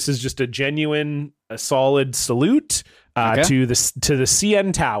this is just a solid salute to the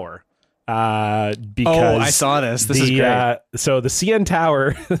CN Tower. Because I saw this. This is great. So the CN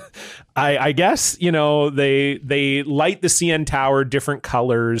Tower, I guess, they light the CN Tower different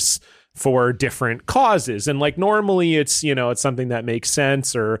colors for different causes. And like normally it's, it's something that makes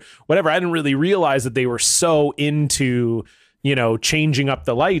sense or whatever. I didn't really realize that they were so into, changing up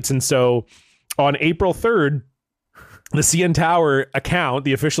the lights. And so on April 3rd, the CN Tower account,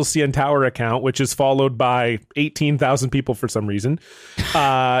 the official CN Tower account, which is followed by 18,000 people for some reason,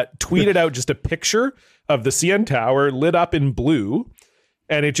 tweeted out just a picture of the CN Tower lit up in blue.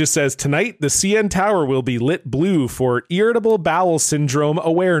 And it just says, tonight, the CN Tower will be lit blue for Irritable Bowel Syndrome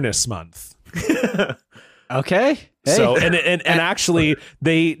Awareness Month. Okay. Hey. So and actually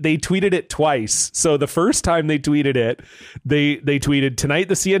they tweeted it twice. So the first time they tweeted it, they tweeted, tonight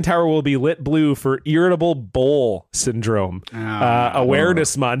the CN Tower will be lit blue for Irritable Bowel Syndrome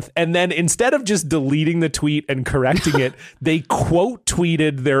Awareness Month. And then instead of just deleting the tweet and correcting it, they quote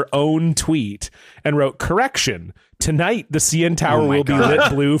tweeted their own tweet and wrote, correction, tonight the CN Tower will be lit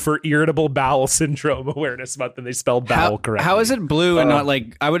blue for Irritable Bowel Syndrome Awareness Month, and they spelled bowel correctly. How is it blue and not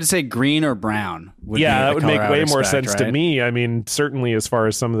like, I would say green or brown? That would make way more sense to me. I mean, certainly as far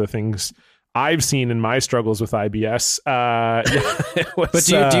as some of the things I've seen in my struggles with IBS.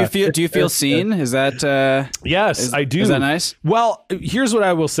 But do you feel seen? Is that yes, I do. Is that nice? Well, here's what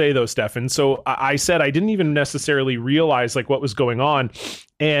I will say though, Stefan. So I said I didn't even necessarily realize like what was going on,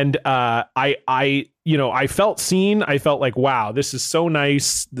 and I felt seen. I felt like, wow, this is so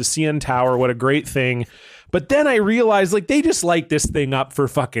nice. The CN Tower, what a great thing. But then I realized like they just light this thing up for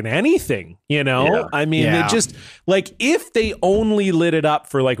fucking anything, you know? Yeah. I mean, They just like if they only lit it up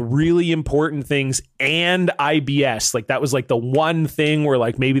for like really important things and IBS, like that was like the one thing where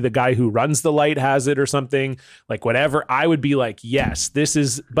like maybe the guy who runs the light has it or something, like whatever, I would be like, yes, this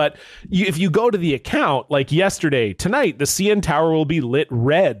is. But if you go to the account, like tonight, the CN Tower will be lit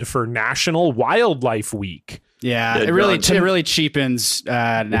red for National Wildlife Week. Yeah, it really cheapens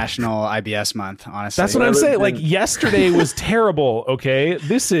National IBS Month, honestly. That's what I'm saying. Like, yesterday was terrible, okay?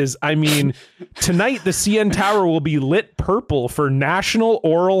 Tonight the CN Tower will be lit purple for National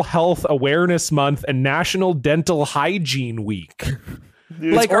Oral Health Awareness Month and National Dental Hygiene Week.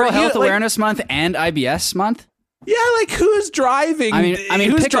 Dude, like Oral Health Awareness Month and IBS Month? Yeah, like who's driving? I mean,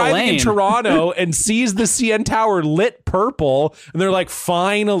 who's driving in Toronto and sees the CN Tower lit purple, and they're like,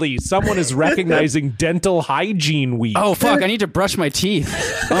 "Finally, someone is recognizing Dental Hygiene Week." Oh fuck! I need to brush my teeth.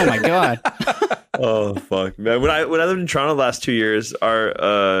 Oh my god. Oh fuck, man! When I lived in Toronto the last 2 years,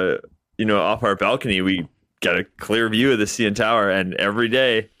 our off our balcony, we got a clear view of the CN Tower, and every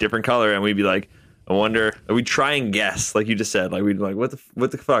day different color, and we'd be like, "I wonder." We'd try and guess, like you just said, like we'd be like, "What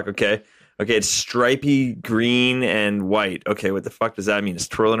the fuck?" Okay, it's stripy green and white. Okay, what the fuck does that mean? It's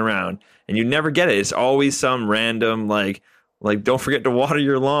twirling around, and you never get it. It's always some random like don't forget to water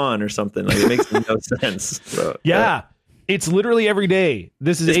your lawn or something. Like it makes no sense. So, it's literally every day.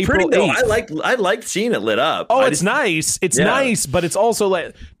 This is April 8th. I liked seeing it lit up. Oh, it's nice. It's nice, but it's also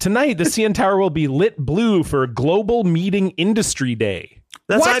like tonight the CN Tower will be lit blue for Global Meeting Industry Day.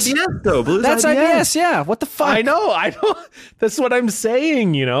 That's IBS though. Blue's That's IBS. Yeah. What the fuck? I know. That's what I'm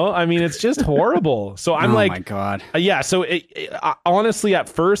saying. You know. I mean, it's just horrible. So I'm like, oh my god. So honestly, at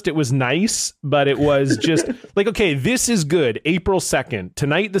first it was nice, but it was just like, okay, this is good. April 2nd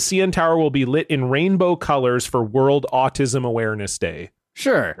tonight, the CN Tower will be lit in rainbow colors for World Autism Awareness Day.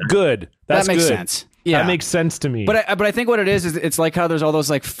 Sure. Good. That makes sense. Yeah, that makes sense to me. But I think what it is it's like how there's all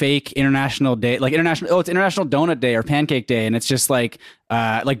those like fake international day, like it's International Donut Day or Pancake Day, and it's just like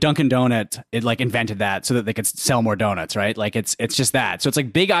Dunkin' Donut, it like invented that so that they could sell more donuts, right? Like it's just that. So it's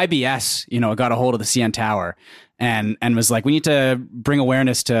like big IBS, got a hold of the CN Tower and was like, we need to bring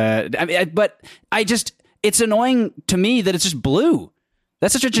awareness to. It's annoying to me that it's just blue.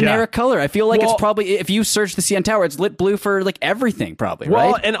 That's such a generic color. I feel like it's probably, if you search the CN Tower, it's lit blue for like everything probably,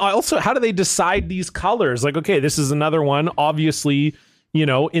 right? Well, and also, how do they decide these colors? Like, okay, this is another one, obviously, in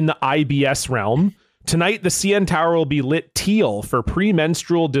the IBS realm. Tonight, the CN Tower will be lit teal for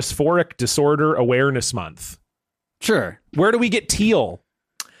Premenstrual Dysphoric Disorder Awareness Month. Sure. Where do we get teal?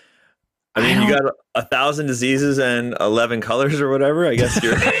 I mean, you got 1,000 diseases and 11 colors or whatever. I guess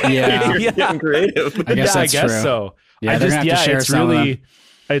you're, you're getting creative. I guess true. So. Yeah,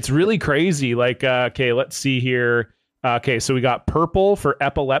 it's really crazy. Like, okay, let's see here. Okay, so we got purple for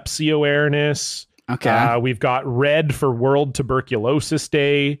epilepsy awareness. Okay. We've got red for World Tuberculosis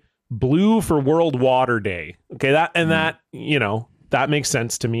Day, blue for World Water Day. Okay, that makes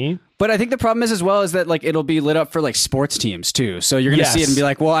sense to me. But I think the problem is as well is that like it'll be lit up for like sports teams too. So you're going to see it and be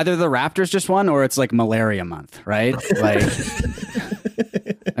like, well, either the Raptors just won or it's like malaria month, right? Like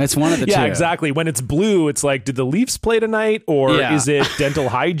it's one of the two. Yeah, exactly. When it's blue, it's like, did the Leafs play tonight? Or is it Dental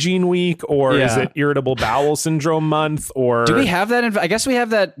Hygiene Week? Or is it Irritable Bowel Syndrome Month? Or do we have that? I guess we have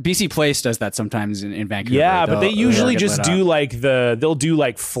that. BC Place does that sometimes in Vancouver. Yeah, but they usually just do like they'll do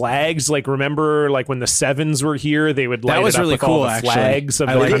like flags. Like remember, like when the Sevens were here, they would light it up really with cool, all the flags of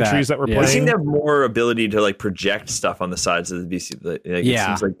the countries that were playing. They seem to have more ability to like project stuff on the sides of the BC. Like, it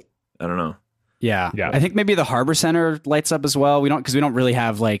seems like, I don't know. Yeah. I think maybe the Harbor Center lights up as well. We don't really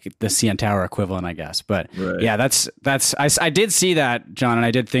have like the CN Tower equivalent, I guess. But yeah, that's I did see that, John, and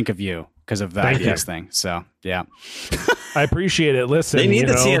I did think of you because of that thing. So yeah, I appreciate it. Listen, they need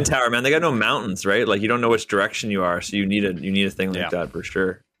the CN Tower, man. They got no mountains, right? Like you don't know which direction you are, so you need a thing like that for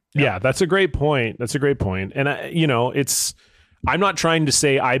sure. Yeah, that's a great point. And I'm not trying to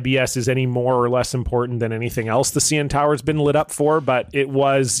say IBS is any more or less important than anything else the CN Tower's been lit up for, but it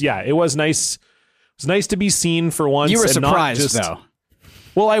was nice. It was nice to be seen for once. You were surprised, though.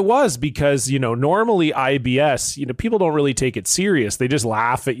 Well, I was because, normally IBS, people don't really take it serious. They just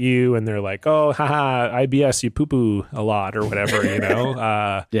laugh at you and they're like, oh, haha, IBS, you poo-poo a lot or whatever,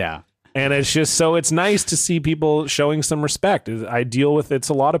 Yeah. And it's just so it's nice to see people showing some respect. I deal with it's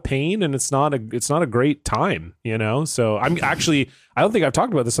a lot of pain and it's not a great time, So I don't think I've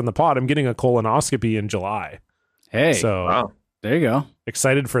talked about this on the pod. I'm getting a colonoscopy in July. Hey. So Wow. There you go.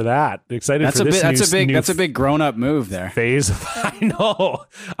 Excited for that. Excited That's for this. That's a big grown up move there. Phase. I know.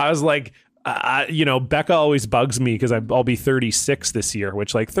 I was like, Becca always bugs me because I'll be 36 this year,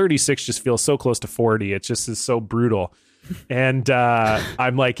 which 36 just feels so close to 40. It just is so brutal. And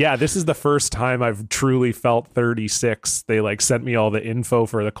I'm like, yeah, this is the first time I've truly felt 36. They sent me all the info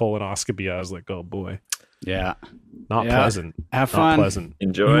for the colonoscopy. I was like, oh boy. Yeah. Not pleasant. Have fun. Not pleasant.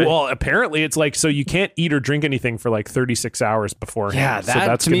 Enjoy. Well, apparently it's so you can't eat or drink anything for 36 hours beforehand. Yeah,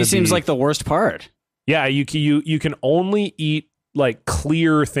 that to me seems like the worst part. Yeah, you can only eat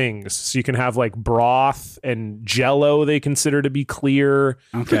clear things. So you can have broth and Jello they consider to be clear.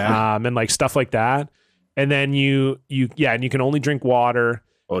 Okay. And stuff like that. And then and you can only drink water.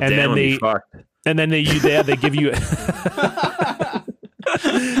 Well, and then they give you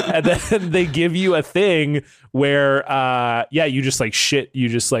and then they give you a thing where you just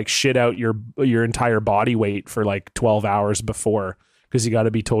shit out your entire body weight for 12 hours before because you got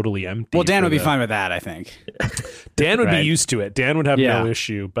to be totally empty. Well, Dan would be fine with that, I think. Dan would be used to it. Dan would have no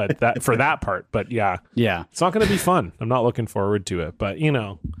issue, but that part. But yeah, it's not going to be fun. I'm not looking forward to it, but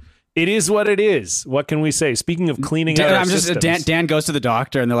it is what it is. What can we say? Speaking of cleaning out our systems. Dan goes to the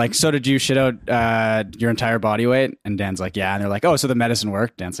doctor and they're like, so did you shit out your entire body weight? And Dan's like, yeah. And they're like, oh, so the medicine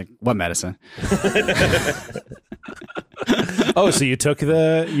worked? Dan's like, what medicine? Oh, so you took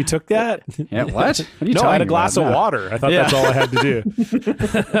that? Yeah, what? What are you no, talking I had a glass about? of water. I thought that's all I had to do.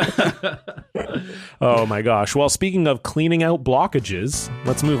 Oh my gosh. Well, speaking of cleaning out blockages,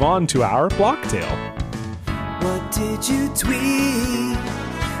 let's move on to our block tale. What did you tweet?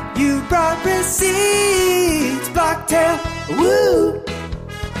 You brought receipts, Blocktail, woo!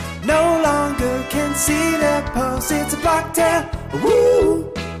 No longer can see their posts, it's a Blocktail,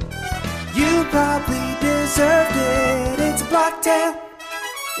 woo! You probably deserved it, it's a Blocktail.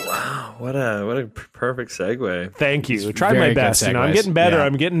 Wow, what a perfect segue. Thank you. Tried my best. I'm getting better. Yeah.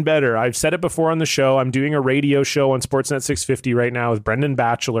 I'm getting better. I've said it before on the show. I'm doing a radio show on Sportsnet 650 right now with Brendan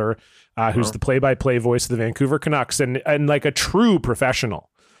Batchelor, who's the play-by-play voice of the Vancouver Canucks and a true professional.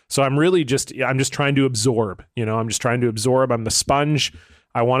 So I'm just trying to absorb, I'm just trying to absorb. I'm the sponge.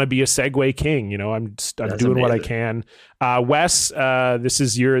 I want to be a segue king. I'm doing what I can. Wes, this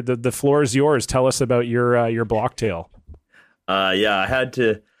is the floor is yours. Tell us about your block tale. I had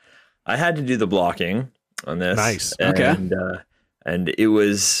to do the blocking on this. Nice. Okay. And it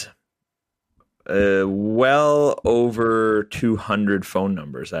was well over 200 phone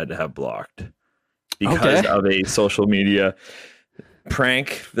numbers I had to have blocked because of a social media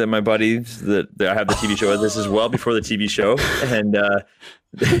prank that my buddies that I have the TV show with. This is well before the TV show, and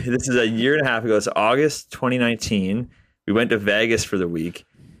this is a year and a half ago. It's August 2019. We went to Vegas for the week,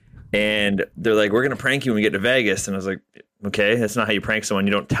 and they're like, "We're gonna prank you when we get to Vegas." And I was like, "Okay, that's not how you prank someone.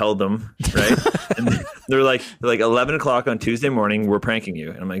 You don't tell them, right?" And they're like 11 o'clock on Tuesday morning. We're pranking you,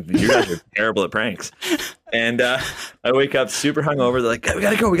 and I'm like, "You guys are terrible at pranks." And I wake up super hungover. They're like, we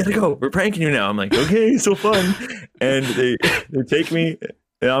gotta go. We're pranking you now. I'm like, okay, so fun. And they take me.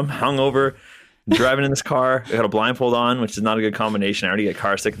 I'm hungover, driving in this car. I got a blindfold on, which is not a good combination. I already get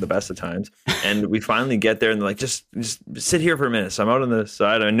car sick at the best of times. And we finally get there, and they're like, just sit here for a minute. So I'm out on the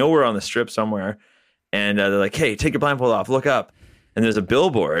side. I know we're on the strip somewhere. And they're like, hey, take your blindfold off. Look up. And there's a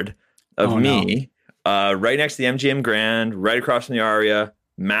billboard of me right next to the MGM Grand, right across from the Aria.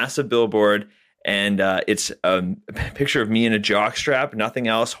 Massive billboard. And it's a picture of me in a jockstrap, nothing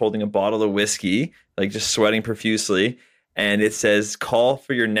else, holding a bottle of whiskey, just sweating profusely. And it says, call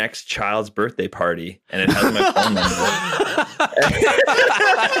for your next child's birthday party. And it has my phone number.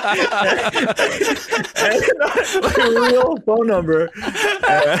 My real phone number.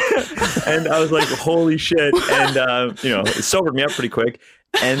 And I was like, holy shit. And, it sobered me up pretty quick.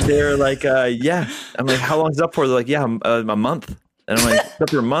 And they're like, yeah. I'm like, how long is it up for? They're like, yeah, a month. And I'm like, it's up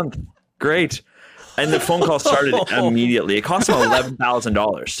for a month. Great. And the phone call started immediately. It cost them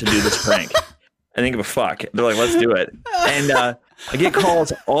 $11,000 to do this prank. I didn't give a fuck. They're like, let's do it. And I get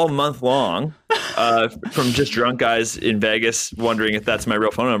calls all month long from just drunk guys in Vegas wondering if that's my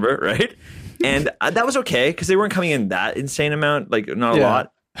real phone number, right? And that was okay because they weren't coming in that insane amount, not a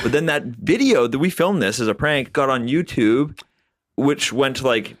lot. But then that video that we filmed this as a prank got on YouTube which went to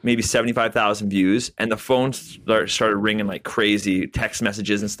like maybe 75,000 views, and the phone started ringing like crazy, text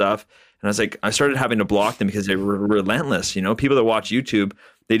messages and stuff. And I was like, I started having to block them because they were relentless. You know, people that watch YouTube,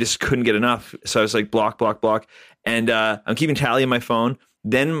 they just couldn't get enough. So I was like, block. And I'm keeping tally on my phone.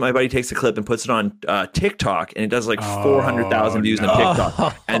 Then my buddy takes a clip and puts it on TikTok, and it does like 400,000 views on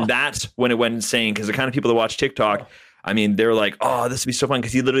TikTok. And that's when it went insane, because the kind of people that watch TikTok, I mean, they're like, oh, this would be so fun.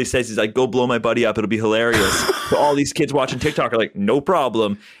 Because he literally says, he's like, go blow my buddy up. It'll be hilarious. So all these kids watching TikTok are like, no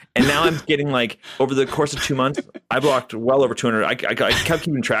problem. And now I'm getting like, over the course of 2 months, I blocked well over 200. I kept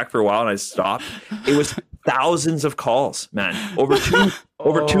keeping track for a while, and I stopped. It was thousands of calls, man. Over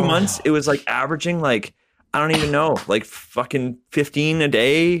 2 months, it was like averaging like, I don't even know, like fucking 15 a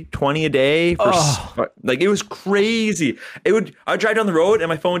day, 20 a day. Like, it was crazy. I'd drive down the road and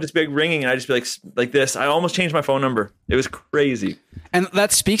my phone would just be ringing, and I'd just be like this. I almost changed my phone number. It was crazy. And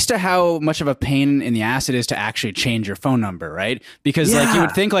that speaks to how much of a pain in the ass it is to actually change your phone number, right? Because like you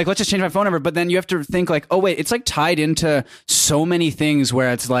would think like, let's just change my phone number. But then you have to think like, oh wait, it's like tied into so many things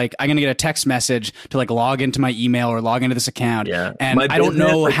where it's like, I'm going to get a text message to like log into my email or log into this account. Yeah. And I don't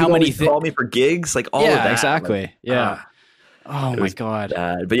know like, how many things. Call me for gigs, like all of that. Exactly. Like, yeah. Oh my God.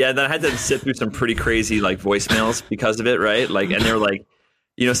 Bad. But yeah, then I had to sit through some pretty crazy like voicemails because of it, right? Like, and they were like,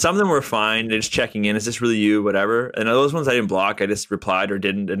 you know, some of them were fine. They're just checking in. Is this really you? Whatever. And those ones I didn't block. I just replied or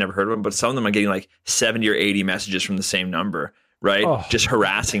didn't. I never heard of them. But some of them I'm getting like 70 or 80 messages from the same number, right? Just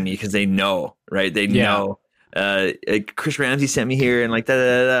harassing me because they know, right? They know. Like Chris Ramsey sent me here and like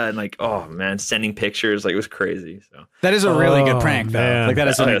and like, oh man, sending pictures, like it was crazy. So that is a really good prank, though. Man. Like that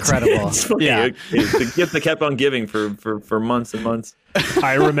is incredible. It's the gift that kept on giving for months and months.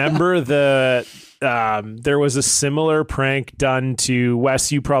 I remember there was a similar prank done to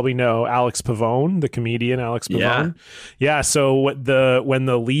Wes. You probably know Alex Pavone, the comedian Alex Pavone. Yeah. So when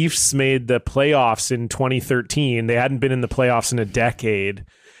the Leafs made the playoffs in 2013, they hadn't been in the playoffs in a decade.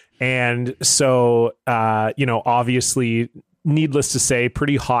 And so, obviously, needless to say,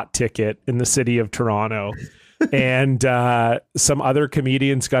 pretty hot ticket in the city of Toronto. And some other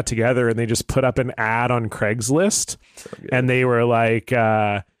comedians got together and they just put up an ad on Craigslist. And they were like,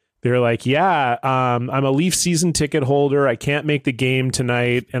 I'm a Leaf season ticket holder. I can't make the game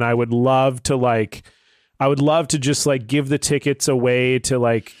tonight. And I would love to just like give the tickets away to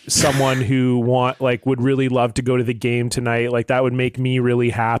like someone who would really love to go to the game tonight. Like that would make me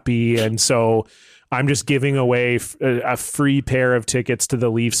really happy. And so I'm just giving away a free pair of tickets to the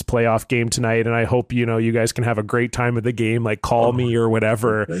Leafs playoff game tonight. And I hope, you guys can have a great time at the game, like call me or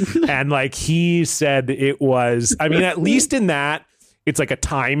whatever. And like he said it was, I mean, at least in that it's like a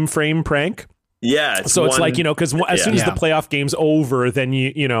time frame prank. Yeah. So it's like, because as soon as the playoff game's over, then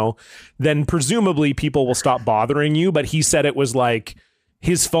then presumably people will stop bothering you. But he said it was like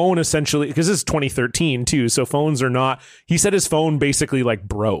his phone essentially, because this is 2013 too. So phones are not, he said his phone basically like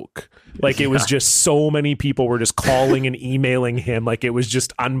broke. Like it was just so many people were just calling and emailing him. Like it was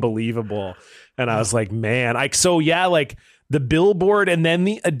just unbelievable. And I was like, man, like the billboard and then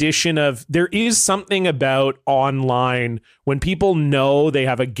the addition of, there is something about online when people know they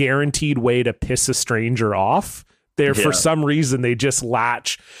have a guaranteed way to piss a stranger off. For some reason, they just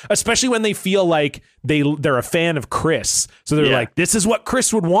latch, especially when they feel like they're a fan of Chris. So they're like, this is what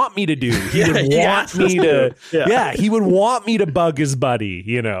Chris would want me to do. He would want me to, he would want me to bug his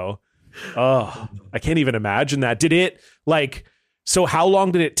buddy, Oh, I can't even imagine that. Did it so how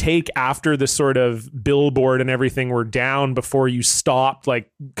long did it take after the sort of billboard and everything were down before you stopped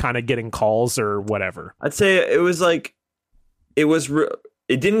like kind of getting calls or whatever? I'd say it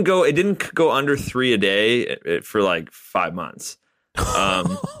didn't go under 3 a day for like 5 months.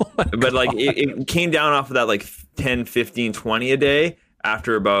 But like it came down off of that like 10, 15, 20 a day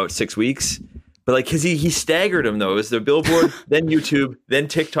after about 6 weeks. But like, cause he staggered them though. It was the billboard, then YouTube, then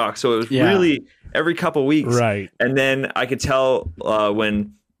TikTok. So it was really every couple weeks. Right. And then I could tell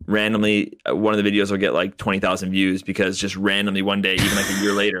when randomly one of the videos will get like 20,000 views because just randomly one day, even like a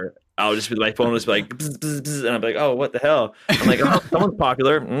year later, I'll just be, my phone was like, bzz, bzz, bzz, and I'm like, oh, what the hell? I'm like, oh, someone's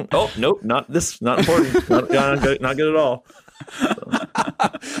popular. Oh, nope, not this, not important. Not good at all.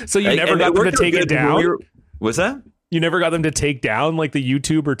 So you never got them to take it down? What's that? You never got them to take down like the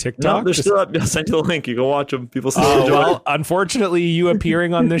YouTube or TikTok? No, they're still up. I'll send you the link. You can watch them. People still enjoy well, unfortunately, you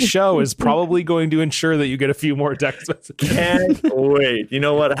appearing on this show is probably going to ensure that you get a few more text messages. Can't wait. You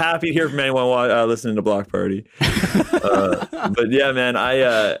know what? Happy to hear from anyone listening to Block Party. But yeah, man,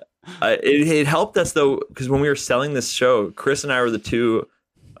 it helped us though, because when we were selling this show, Chris and I were the two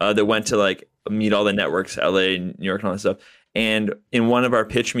that went to like meet all the networks, LA, New York, and all that stuff. And in one of our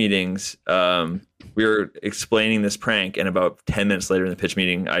pitch meetings, we were explaining this prank, and about 10 minutes later in the pitch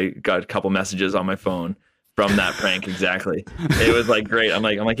meeting, I got a couple messages on my phone from that prank. Exactly. It was like great. I'm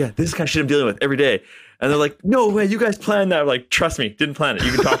like, yeah, this kind of shit I'm dealing with every day. And they're like, no way, you guys planned that. I'm like, trust me, didn't plan it.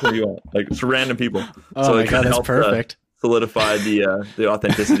 You can talk to who you want. Like, it's random people. Oh so my it God, kind of that's helped perfect. solidify the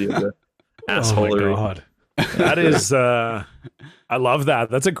authenticity of the assholery. Oh my God. That is, I love that.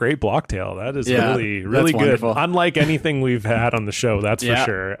 That's a great block tale. That is really good. Wonderful. Unlike anything we've had on the show, that's for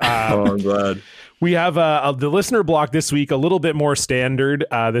sure. I'm glad. We have the listener block this week, a little bit more standard.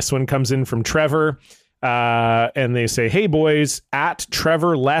 This one comes in from Trevor. And they say, hey boys, at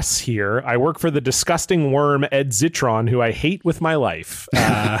Trevor Less here. I work for the disgusting worm Ed Zitron, who I hate with my life.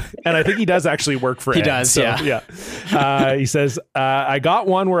 And I think he does actually work for Ed. He does, so, yeah. He says, I got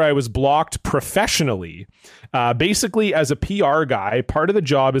one where I was blocked professionally. Basically, as a PR guy, part of the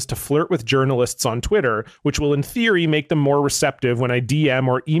job is to flirt with journalists on Twitter, which will in theory make them more receptive when I DM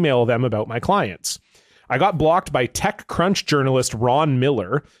or email them about my clients. I got blocked by TechCrunch journalist Ron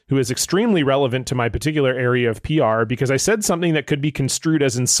Miller, who is extremely relevant to my particular area of PR because I said something that could be construed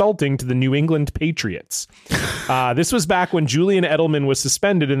as insulting to the New England Patriots. This was back when Julian Edelman was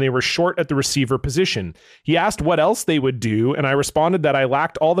suspended and they were short at the receiver position. He asked what else they would do, and I responded that I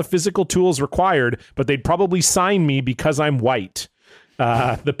lacked all the physical tools required, but they'd probably sign me because I'm white.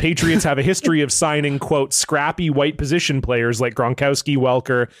 The Patriots have a history of signing, quote, scrappy white position players like Gronkowski,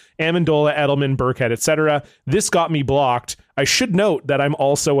 Welker, Amendola, Edelman, Burkhead, etc. This got me blocked. I should note that I'm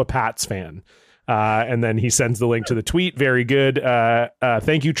also a Pats fan. And then he sends the link to the tweet. Very good.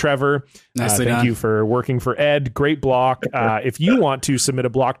 Thank you, Trevor. Thank you for working for Ed. Great block. If you want to submit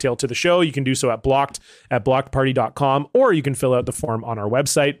a block tale to the show, you can do so at blockedparty.com, or you can fill out the form on our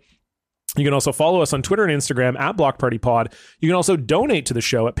website. You can also follow us on Twitter and Instagram at BlockPartyPod. You can also donate to the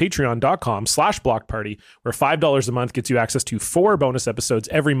show at patreon.com/BlockParty, where $5 a month gets you access to 4 bonus episodes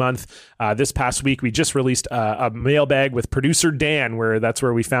every month. This past week, we just released a mailbag with producer Dan, that's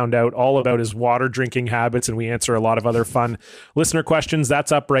where we found out all about his water drinking habits, and we answer a lot of other fun listener questions.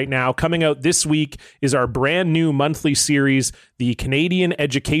 That's up right now. Coming out this week is our brand new monthly series, the Canadian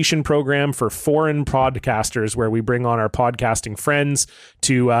Education Program for Foreign Podcasters, where we bring on our podcasting friends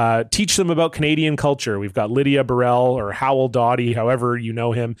to teach them about Canadian culture. We've got Lydia Burrell, or Howell Dottie, however you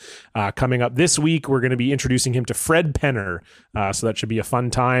know him, coming up this week. We're going to be introducing him to Fred Penner, so that should be a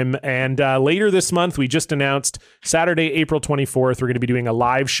fun time. And later this month, we just announced Saturday, April 24th, we're going to be doing a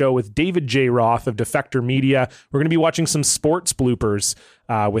live show with David J. Roth of Defector Media. We're going to be watching some sports bloopers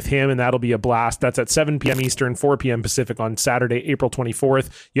with him, and that'll be a blast. That's at 7 p.m. Eastern, 4 p.m. Pacific on Saturday, April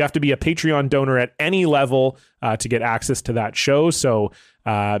 24th. You have to be a Patreon donor at any level to get access to that show, so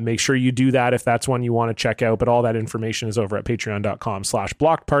make sure you do that if that's one you want to check out. But all that information is over at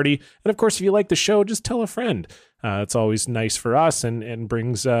patreon.com/blockedparty. And of course, if you like the show, just tell a friend. It's always nice for us and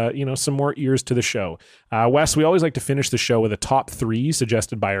brings some more ears to the show. Wes, we always like to finish the show with a top 3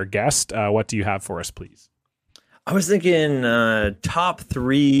 suggested by our guest. What do you have for us, please? I was thinking top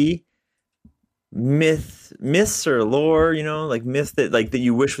 3 myths or lore, like myth that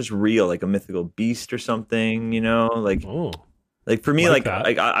you wish was real, like a mythical beast or something, Like for me, like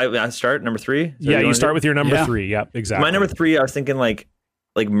I start number 3. Yeah, you start with your number 3. Yep, exactly. My number 3, I was thinking like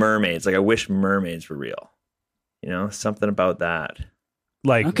mermaids. Like I wish mermaids were real. Something about that.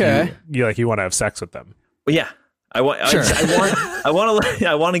 Like okay, you want to have sex with them. Well, yeah, I want. Sure. I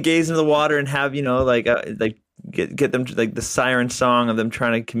want to gaze into the water and have get them to, like the siren song of them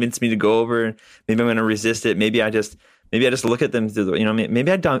trying to convince me to go over. Maybe I'm going to resist it. Maybe I just look at them through the,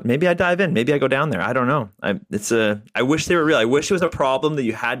 maybe I dive in. Maybe I go down there. I don't know. I wish they were real. I wish it was a problem that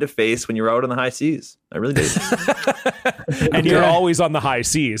you had to face when you were out on the high seas. I really did. And you're always on the high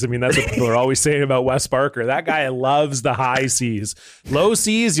seas. I mean, that's what people are always saying about Wes Barker. That guy loves the high seas. Low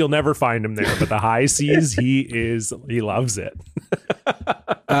seas, you'll never find him there, but the high seas, he loves it.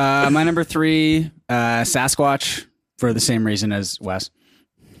 My number 3, Sasquatch, for the same reason as Wes.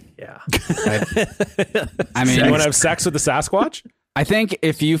 Yeah. I mean, you want to have sex with the Sasquatch? I think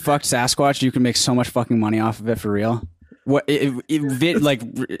if you fucked Sasquatch, you can make so much fucking money off of it for real.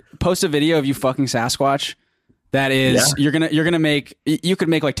 Post a video of you fucking Sasquatch. That is, you could make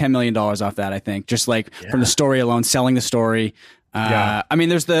like $10 million off that. I think just from the story alone, selling the story. I mean,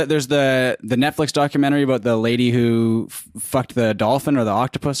 there's the Netflix documentary about the lady who fucked the dolphin or the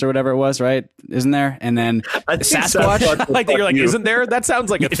octopus or whatever it was, right? Isn't there? And then Sasquatch, like that, you're like, isn't there? That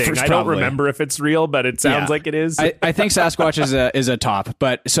sounds like a thing. I don't remember if it's real, but it sounds like it is. I think Sasquatch is a top,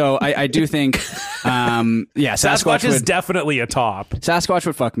 but so I do think, Sasquatch is definitely a top. Sasquatch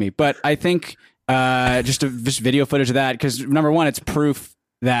would fuck me, but I think just video footage of that, because number 1, it's proof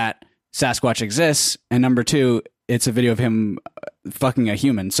that Sasquatch exists, and number 2, it's a video of him fucking a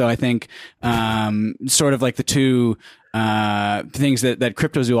human. So I think sort of like the two things that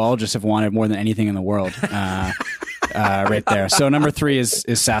cryptozoologists have wanted more than anything in the world, right there. So number 3 is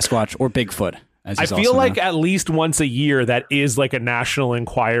Sasquatch or Bigfoot. I feel like at least once a year that is like a National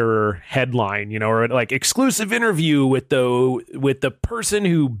Enquirer headline, or like exclusive interview with the person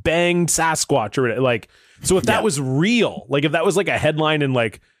who banged Sasquatch, or like. So if that was real, like if that was like a headline in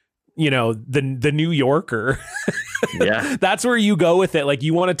like, the New Yorker, yeah, that's where you go with it. Like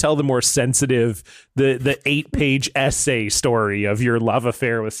you want to tell the more sensitive, the 8-page essay story of your love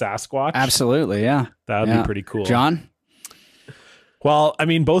affair with Sasquatch. Absolutely. Yeah. That would be pretty cool. John? Well, I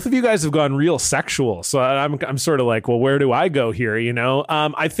mean, both of you guys have gone real sexual, so I'm sort of like, well, where do I go here?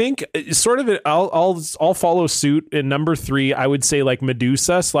 I think sort of I'll follow suit in number 3. I would say like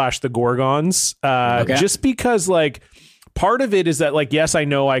Medusa / the Gorgons, just because like part of it is that like, yes, I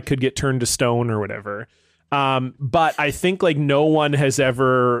know I could get turned to stone or whatever, but I think like no one has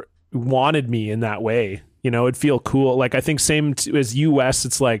ever wanted me in that way. It'd feel cool. Like I think same as US,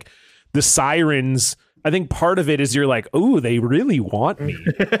 it's like the sirens. I think part of it is you're like, oh, they really want me,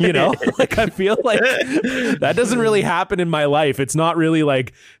 like I feel like that doesn't really happen in my life. It's not really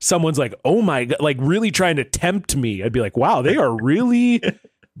like someone's like, oh my God, like really trying to tempt me. I'd be like, wow, they are really,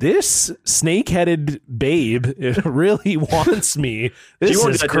 this snake-headed babe really wants me. This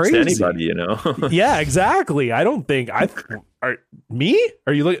is crazy. Anybody, Yeah, exactly. I don't think me?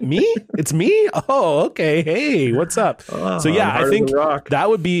 Are you looking at me? It's me? Oh, okay. Hey, what's up? So yeah, I think that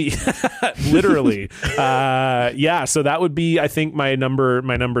would be literally. So that would be, I think, my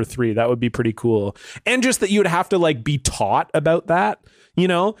number 3. That would be pretty cool. And just that you would have to like be taught about that,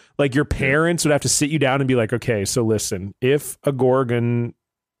 like your parents would have to sit you down and be like, okay, so listen, if a Gorgon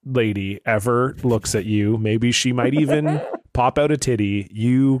lady ever looks at you, maybe she might even pop out a titty,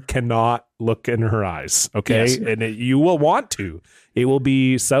 you cannot look in her eyes, okay? Yes. And you will want to. It will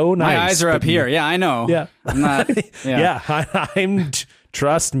be so nice. My eyes are up here. Yeah, I know. Yeah, I'm not. Yeah, I'm.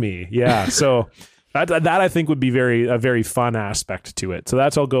 Trust me. Yeah. So that I think would be a very fun aspect to it. So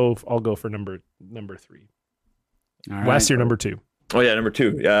that's I'll go for number 3. All right. Wes, your number 2. Oh yeah, number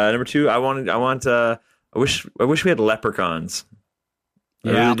 2. Number 2. I wish we had leprechauns.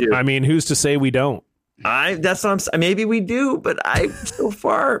 Yeah. Really, I mean, who's to say we don't? That's what I'm. Maybe we do, but I'm so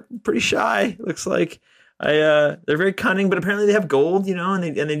far pretty shy. Looks like they're very cunning, but apparently they have gold, and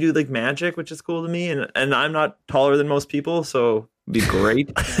they do like magic, which is cool to me. And I'm not taller than most people, so it'd be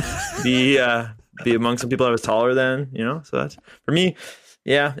great be among some people I was taller than, So that's for me.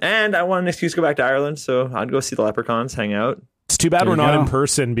 Yeah, and I want an excuse to go back to Ireland, so I'd go see the leprechauns, hang out. It's too bad we're not in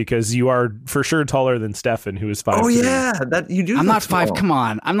person because you are for sure taller than Stefan, who is 5'3". Oh yeah, that you do. I'm not 5. Come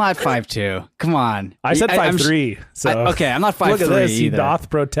on, I'm not 5'2". Come on, I said 5'3". So okay, I'm not 5'3". Look at this. Either. He doth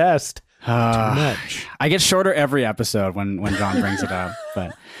protest. Too much. I get shorter every episode when John brings it up.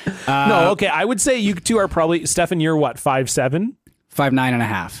 But no, okay. I would say you two are probably Stefan. You're what, 5'7"?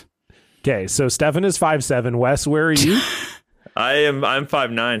 5'9.5". Okay, so Stefan is 5'7". Wes, where are you? I'm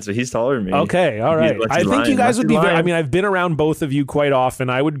 5'9", so he's taller than me. Okay, all right. I think you guys would be very, I mean, I've been around both of you quite often.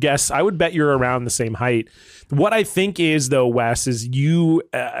 I would bet you're around the same height. What I think is though, Wes, is you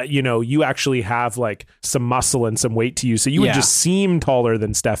actually have like some muscle and some weight to you. So you would just seem taller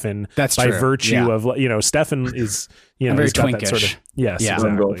than Stefan. That's by true. virtue of, Stefan is, I'm very he's got twinkish. that sort of, yes, Yeah. exactly.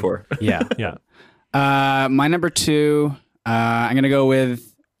 I'm going for. Yeah. Yeah. My number 2, I'm going to go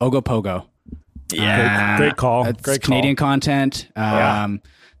with Ogopogo. Yeah. Great call. It's Great Canadian content.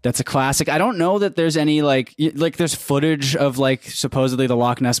 That's a classic. I don't know that there's any like there's footage of like supposedly the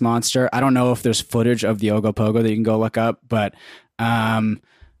Loch Ness Monster. I don't know if there's footage of the Ogopogo that you can go look up, but I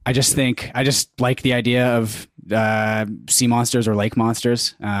just like the idea of sea monsters or lake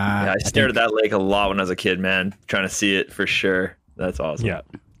monsters. I stared at that lake a lot when I was a kid, man. Trying to see it for sure. That's awesome. Yeah.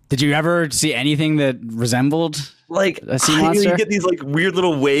 Did you ever see anything that resembled like a sea monster? You get these like weird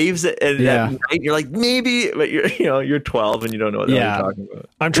little waves at night. You're like maybe, but you're 12 and you don't know what you're talking about.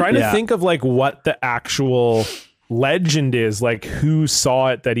 I'm trying to think of like what the actual legend is, like who saw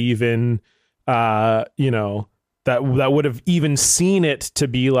it that even that would have even seen it to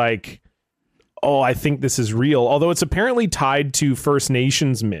be like, oh, I think this is real. Although it's apparently tied to First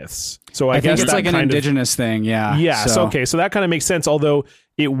Nations myths. So I guess think it's like an indigenous thing. Yeah. Yeah. So that kind of makes sense. Although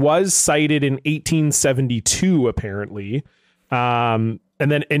it was cited in 1872, apparently. And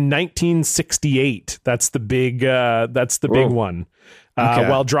then in 1968, that's the big big one.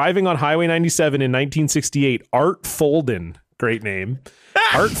 While driving on Highway 97 in 1968, Art Folden, great name,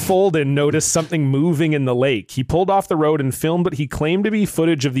 Art Folden noticed something moving in the lake. He pulled off the road and filmed what he claimed to be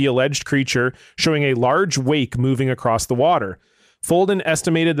footage of the alleged creature, showing a large wake moving across the water. Folden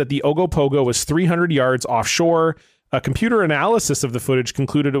estimated that the Ogopogo was 300 yards offshore. A computer analysis of the footage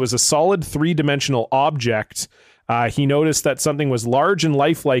concluded it was a solid 3-dimensional object. He noticed that something was large and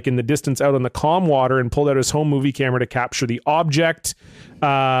lifelike in the distance out on the calm water and pulled out his home movie camera to capture the object.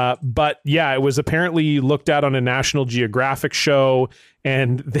 But yeah, it was apparently looked at on a National Geographic show,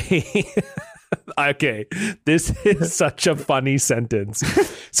 and they... Okay, this is such a funny sentence.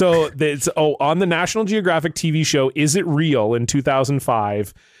 So on the National Geographic TV show, Is It Real, in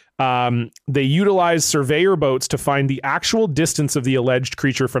 2005, they utilized surveyor boats to find the actual distance of the alleged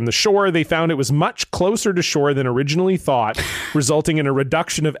creature from the shore. They found it was much closer to shore than originally thought, resulting in a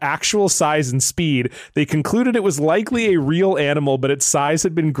reduction of actual size and speed. They concluded it was likely a real animal, but its size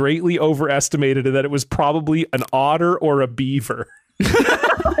had been greatly overestimated and that it was probably an otter or a beaver.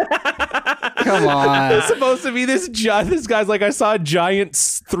 Come on. It's supposed to be this guy's like, I saw a giant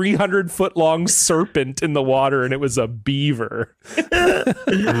 300-foot long serpent in the water and it was a beaver.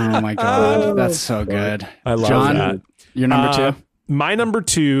 Oh my God. That's so good. I love John, that. Your number two? My number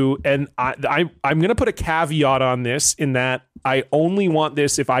two, and I'm going to put a caveat on this in that I only want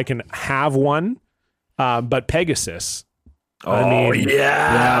this if I can have one, but Pegasus.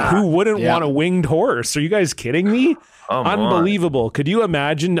 Who wouldn't want a winged horse? Are you guys kidding me? Unbelievable. Could you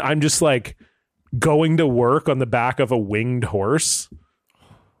imagine? I'm just like going to work on the back of a winged horse.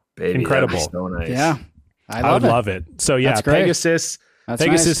 Baby, incredible. So nice. Yeah. I would love it. So yeah, That's great. Pegasus. That's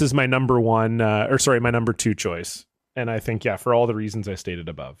Pegasus nice. is my number one, my number two choice. And I think, for all the reasons I stated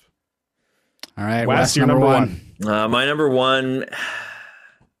above. All right. Wes, your number one. My number one,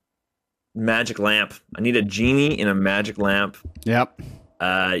 magic lamp. I need a genie in a magic lamp. Yep.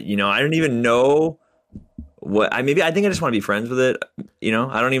 I don't even know I think I just want to be friends with it.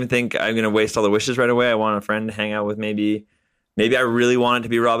 I don't even think I'm going to waste all the wishes right away. I want a friend to hang out with. Maybe I really want it to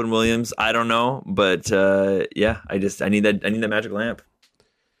be Robin Williams. I don't know, but I need that magic lamp.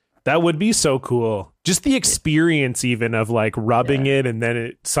 That would be so cool. Just the experience even of like rubbing it and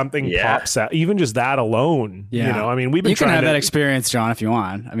then something pops out. Even just that alone. Yeah. I mean, we've been You can trying have to that experience, John, if you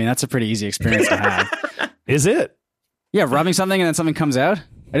want. I mean, that's a pretty easy experience to have. Is it? Yeah, rubbing something and then something comes out.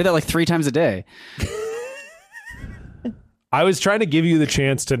 I do that like 3 times a day. I was trying to give you the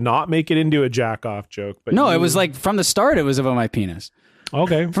chance to not make it into a jack off joke, but no, it was like from the start. It was about my penis.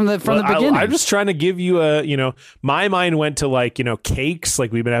 Okay, from the beginning. I'm just trying to give you my mind went to like cakes.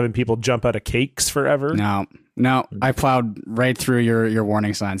 Like we've been having people jump out of cakes forever. No, I plowed right through your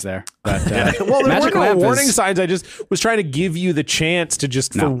warning signs there. But well, there were no warning signs. I just was trying to give you the chance to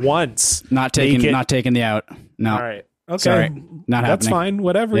just for once not taking the out. No, all right, okay, sorry, not happening. That's fine.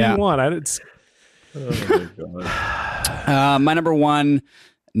 Whatever you want. Oh my God. My number one,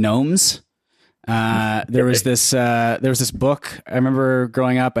 gnomes. There was this book I remember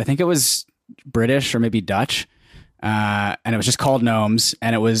growing up. I think it was British or maybe Dutch, and it was just called Gnomes,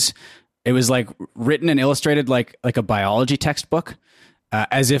 and it was like written and illustrated like a biology textbook,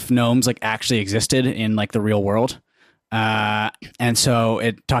 as if gnomes like actually existed in like the real world. And so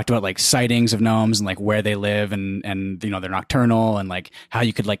it talked about like sightings of gnomes and like where they live and they're nocturnal and like how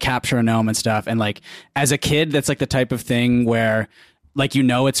you could like capture a gnome and stuff. And like as a kid, that's like the type of thing where like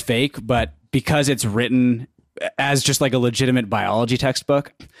it's fake, but because it's written as just like a legitimate biology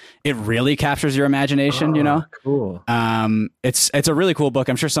textbook, it really captures your imagination, Cool. It's a really cool book.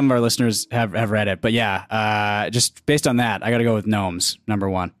 I'm sure some of our listeners have read it, but just based on that, I got to go with gnomes, number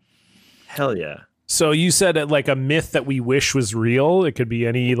one. Hell yeah. So you said like a myth that we wish was real. It could be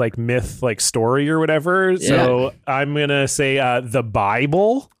any like myth, like story or whatever. Yeah. So I'm going to say the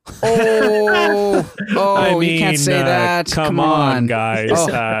Bible. I mean, you can't say that. Come on, guys.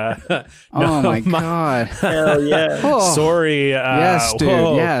 Oh my God. Hell yeah. Oh. Sorry. Yes,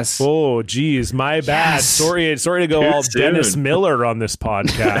 dude. Yes. Oh, geez. My bad. Yes. Sorry to go all Dennis Miller on this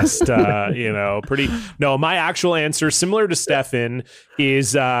podcast. No, my actual answer, similar to Stefan,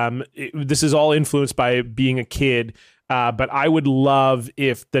 is this is all influenced by being a kid. But I would love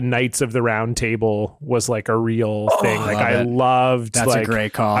if the Knights of the Round Table was like a real thing. Like I loved. That's a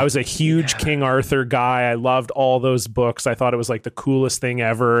great call. I was a huge King Arthur guy. I loved all those books. I thought it was like the coolest thing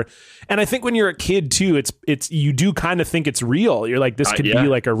ever. And I think when you're a kid too, it's you do kind of think it's real. You're like, this could be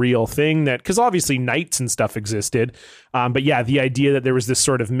like a real thing because obviously knights and stuff existed. But yeah, the idea that there was this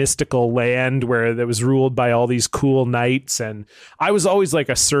sort of mystical land where that was ruled by all these cool knights, and I was always like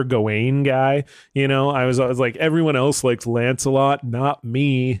a Sir Gawain guy. I was always like everyone else likes Lancelot, not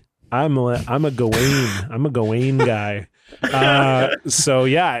me. I'm a Gawain. I'm a Gawain guy. So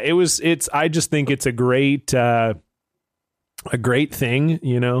yeah, I just think it's a great thing.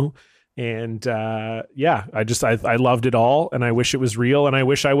 And yeah, I loved it all, and I wish it was real, and I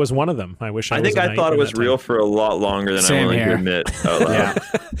wish I was one of them. I think I thought it was real for a lot longer than I'm willing to admit.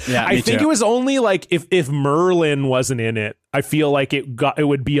 Yeah, I think it was only like if Merlin wasn't in it, I feel like it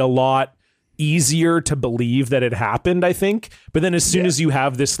would be a lot easier to believe that it happened, I think. But then as soon as you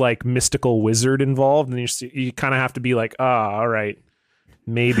have this like mystical wizard involved, and you kind of have to be like, all right,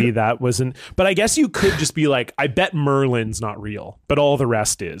 maybe that wasn't. But I guess you could just be like, I bet Merlin's not real, but all the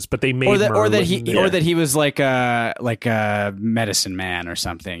rest is. But they made or that he was like a medicine man or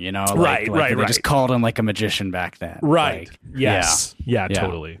something, you know? Right. They just called him like a magician back then. Right. Like, yes. Yeah.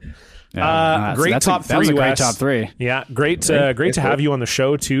 Totally. Great top three. That was a great top three. Yeah, great to have you on the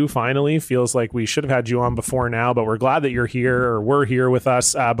show too. Finally, feels like we should have had you on before now, but we're glad that you're here, or we're here with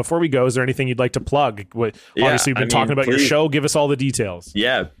us. Before we go, is there anything you'd like to plug? Obviously, we've been talking about your show. Give us all the details.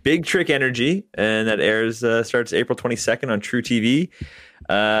 Yeah, Big Trick Energy, and that starts April 22nd on True TV.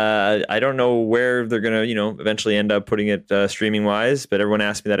 I don't know where they're gonna, eventually end up putting it streaming wise, but everyone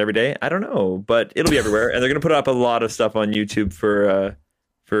asks me that every day. I don't know, but it'll be everywhere, and they're gonna put up a lot of stuff on YouTube for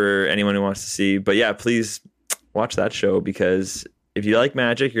anyone who wants to see. But yeah, please watch that show, because if you like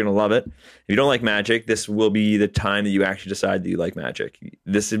magic, you're going to love it. If you don't like magic, this will be the time that you actually decide that you like magic.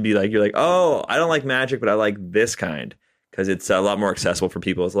 This would be like, you're like, oh, I don't like magic, but I like this kind, because it's a lot more accessible for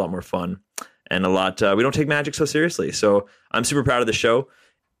people. It's a lot more fun, and we don't take magic so seriously. So I'm super proud of the show.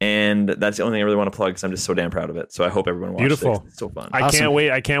 And that's the only thing I really want to plug, because I'm just so damn proud of it. So I hope everyone watches it. Beautiful. It's so fun. I can't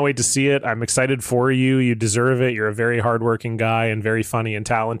wait. I can't wait to see it. I'm excited for you. You deserve it. You're a very hardworking guy and very funny and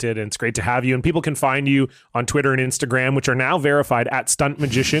talented. And it's great to have you. And people can find you on Twitter and Instagram, which are now verified at Stunt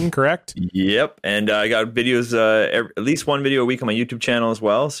Magician, correct? Yep. And I got videos, at least one video a week on my YouTube channel as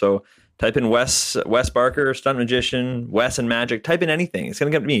well. So type in Wes Barker, Stunt Magician, Wes and Magic. Type in anything. It's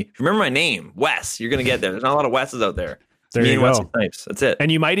going to get me. If you remember my name, Wes, you're going to get there. There's not a lot of Wes's out there. There you go. That's it.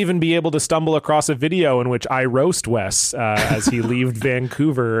 And you might even be able to stumble across a video in which I roast Wes as he left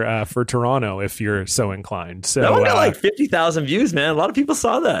Vancouver for Toronto, if you're so inclined. So that one got like 50,000 views, man. A lot of people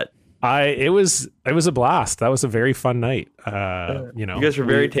saw that. It was a blast. That was a very fun night. You guys were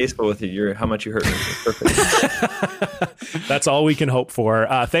very tasteful with how much you hurt me. Perfect. That's all we can hope for.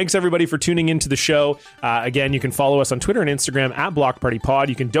 Thanks everybody for tuning into the show. Again, you can follow us on Twitter and Instagram at Block Party Pod.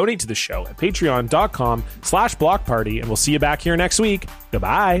 You can donate to the show at patreon.com/blockparty, and we'll see you back here next week.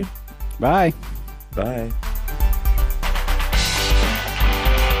 Goodbye. Bye. Bye.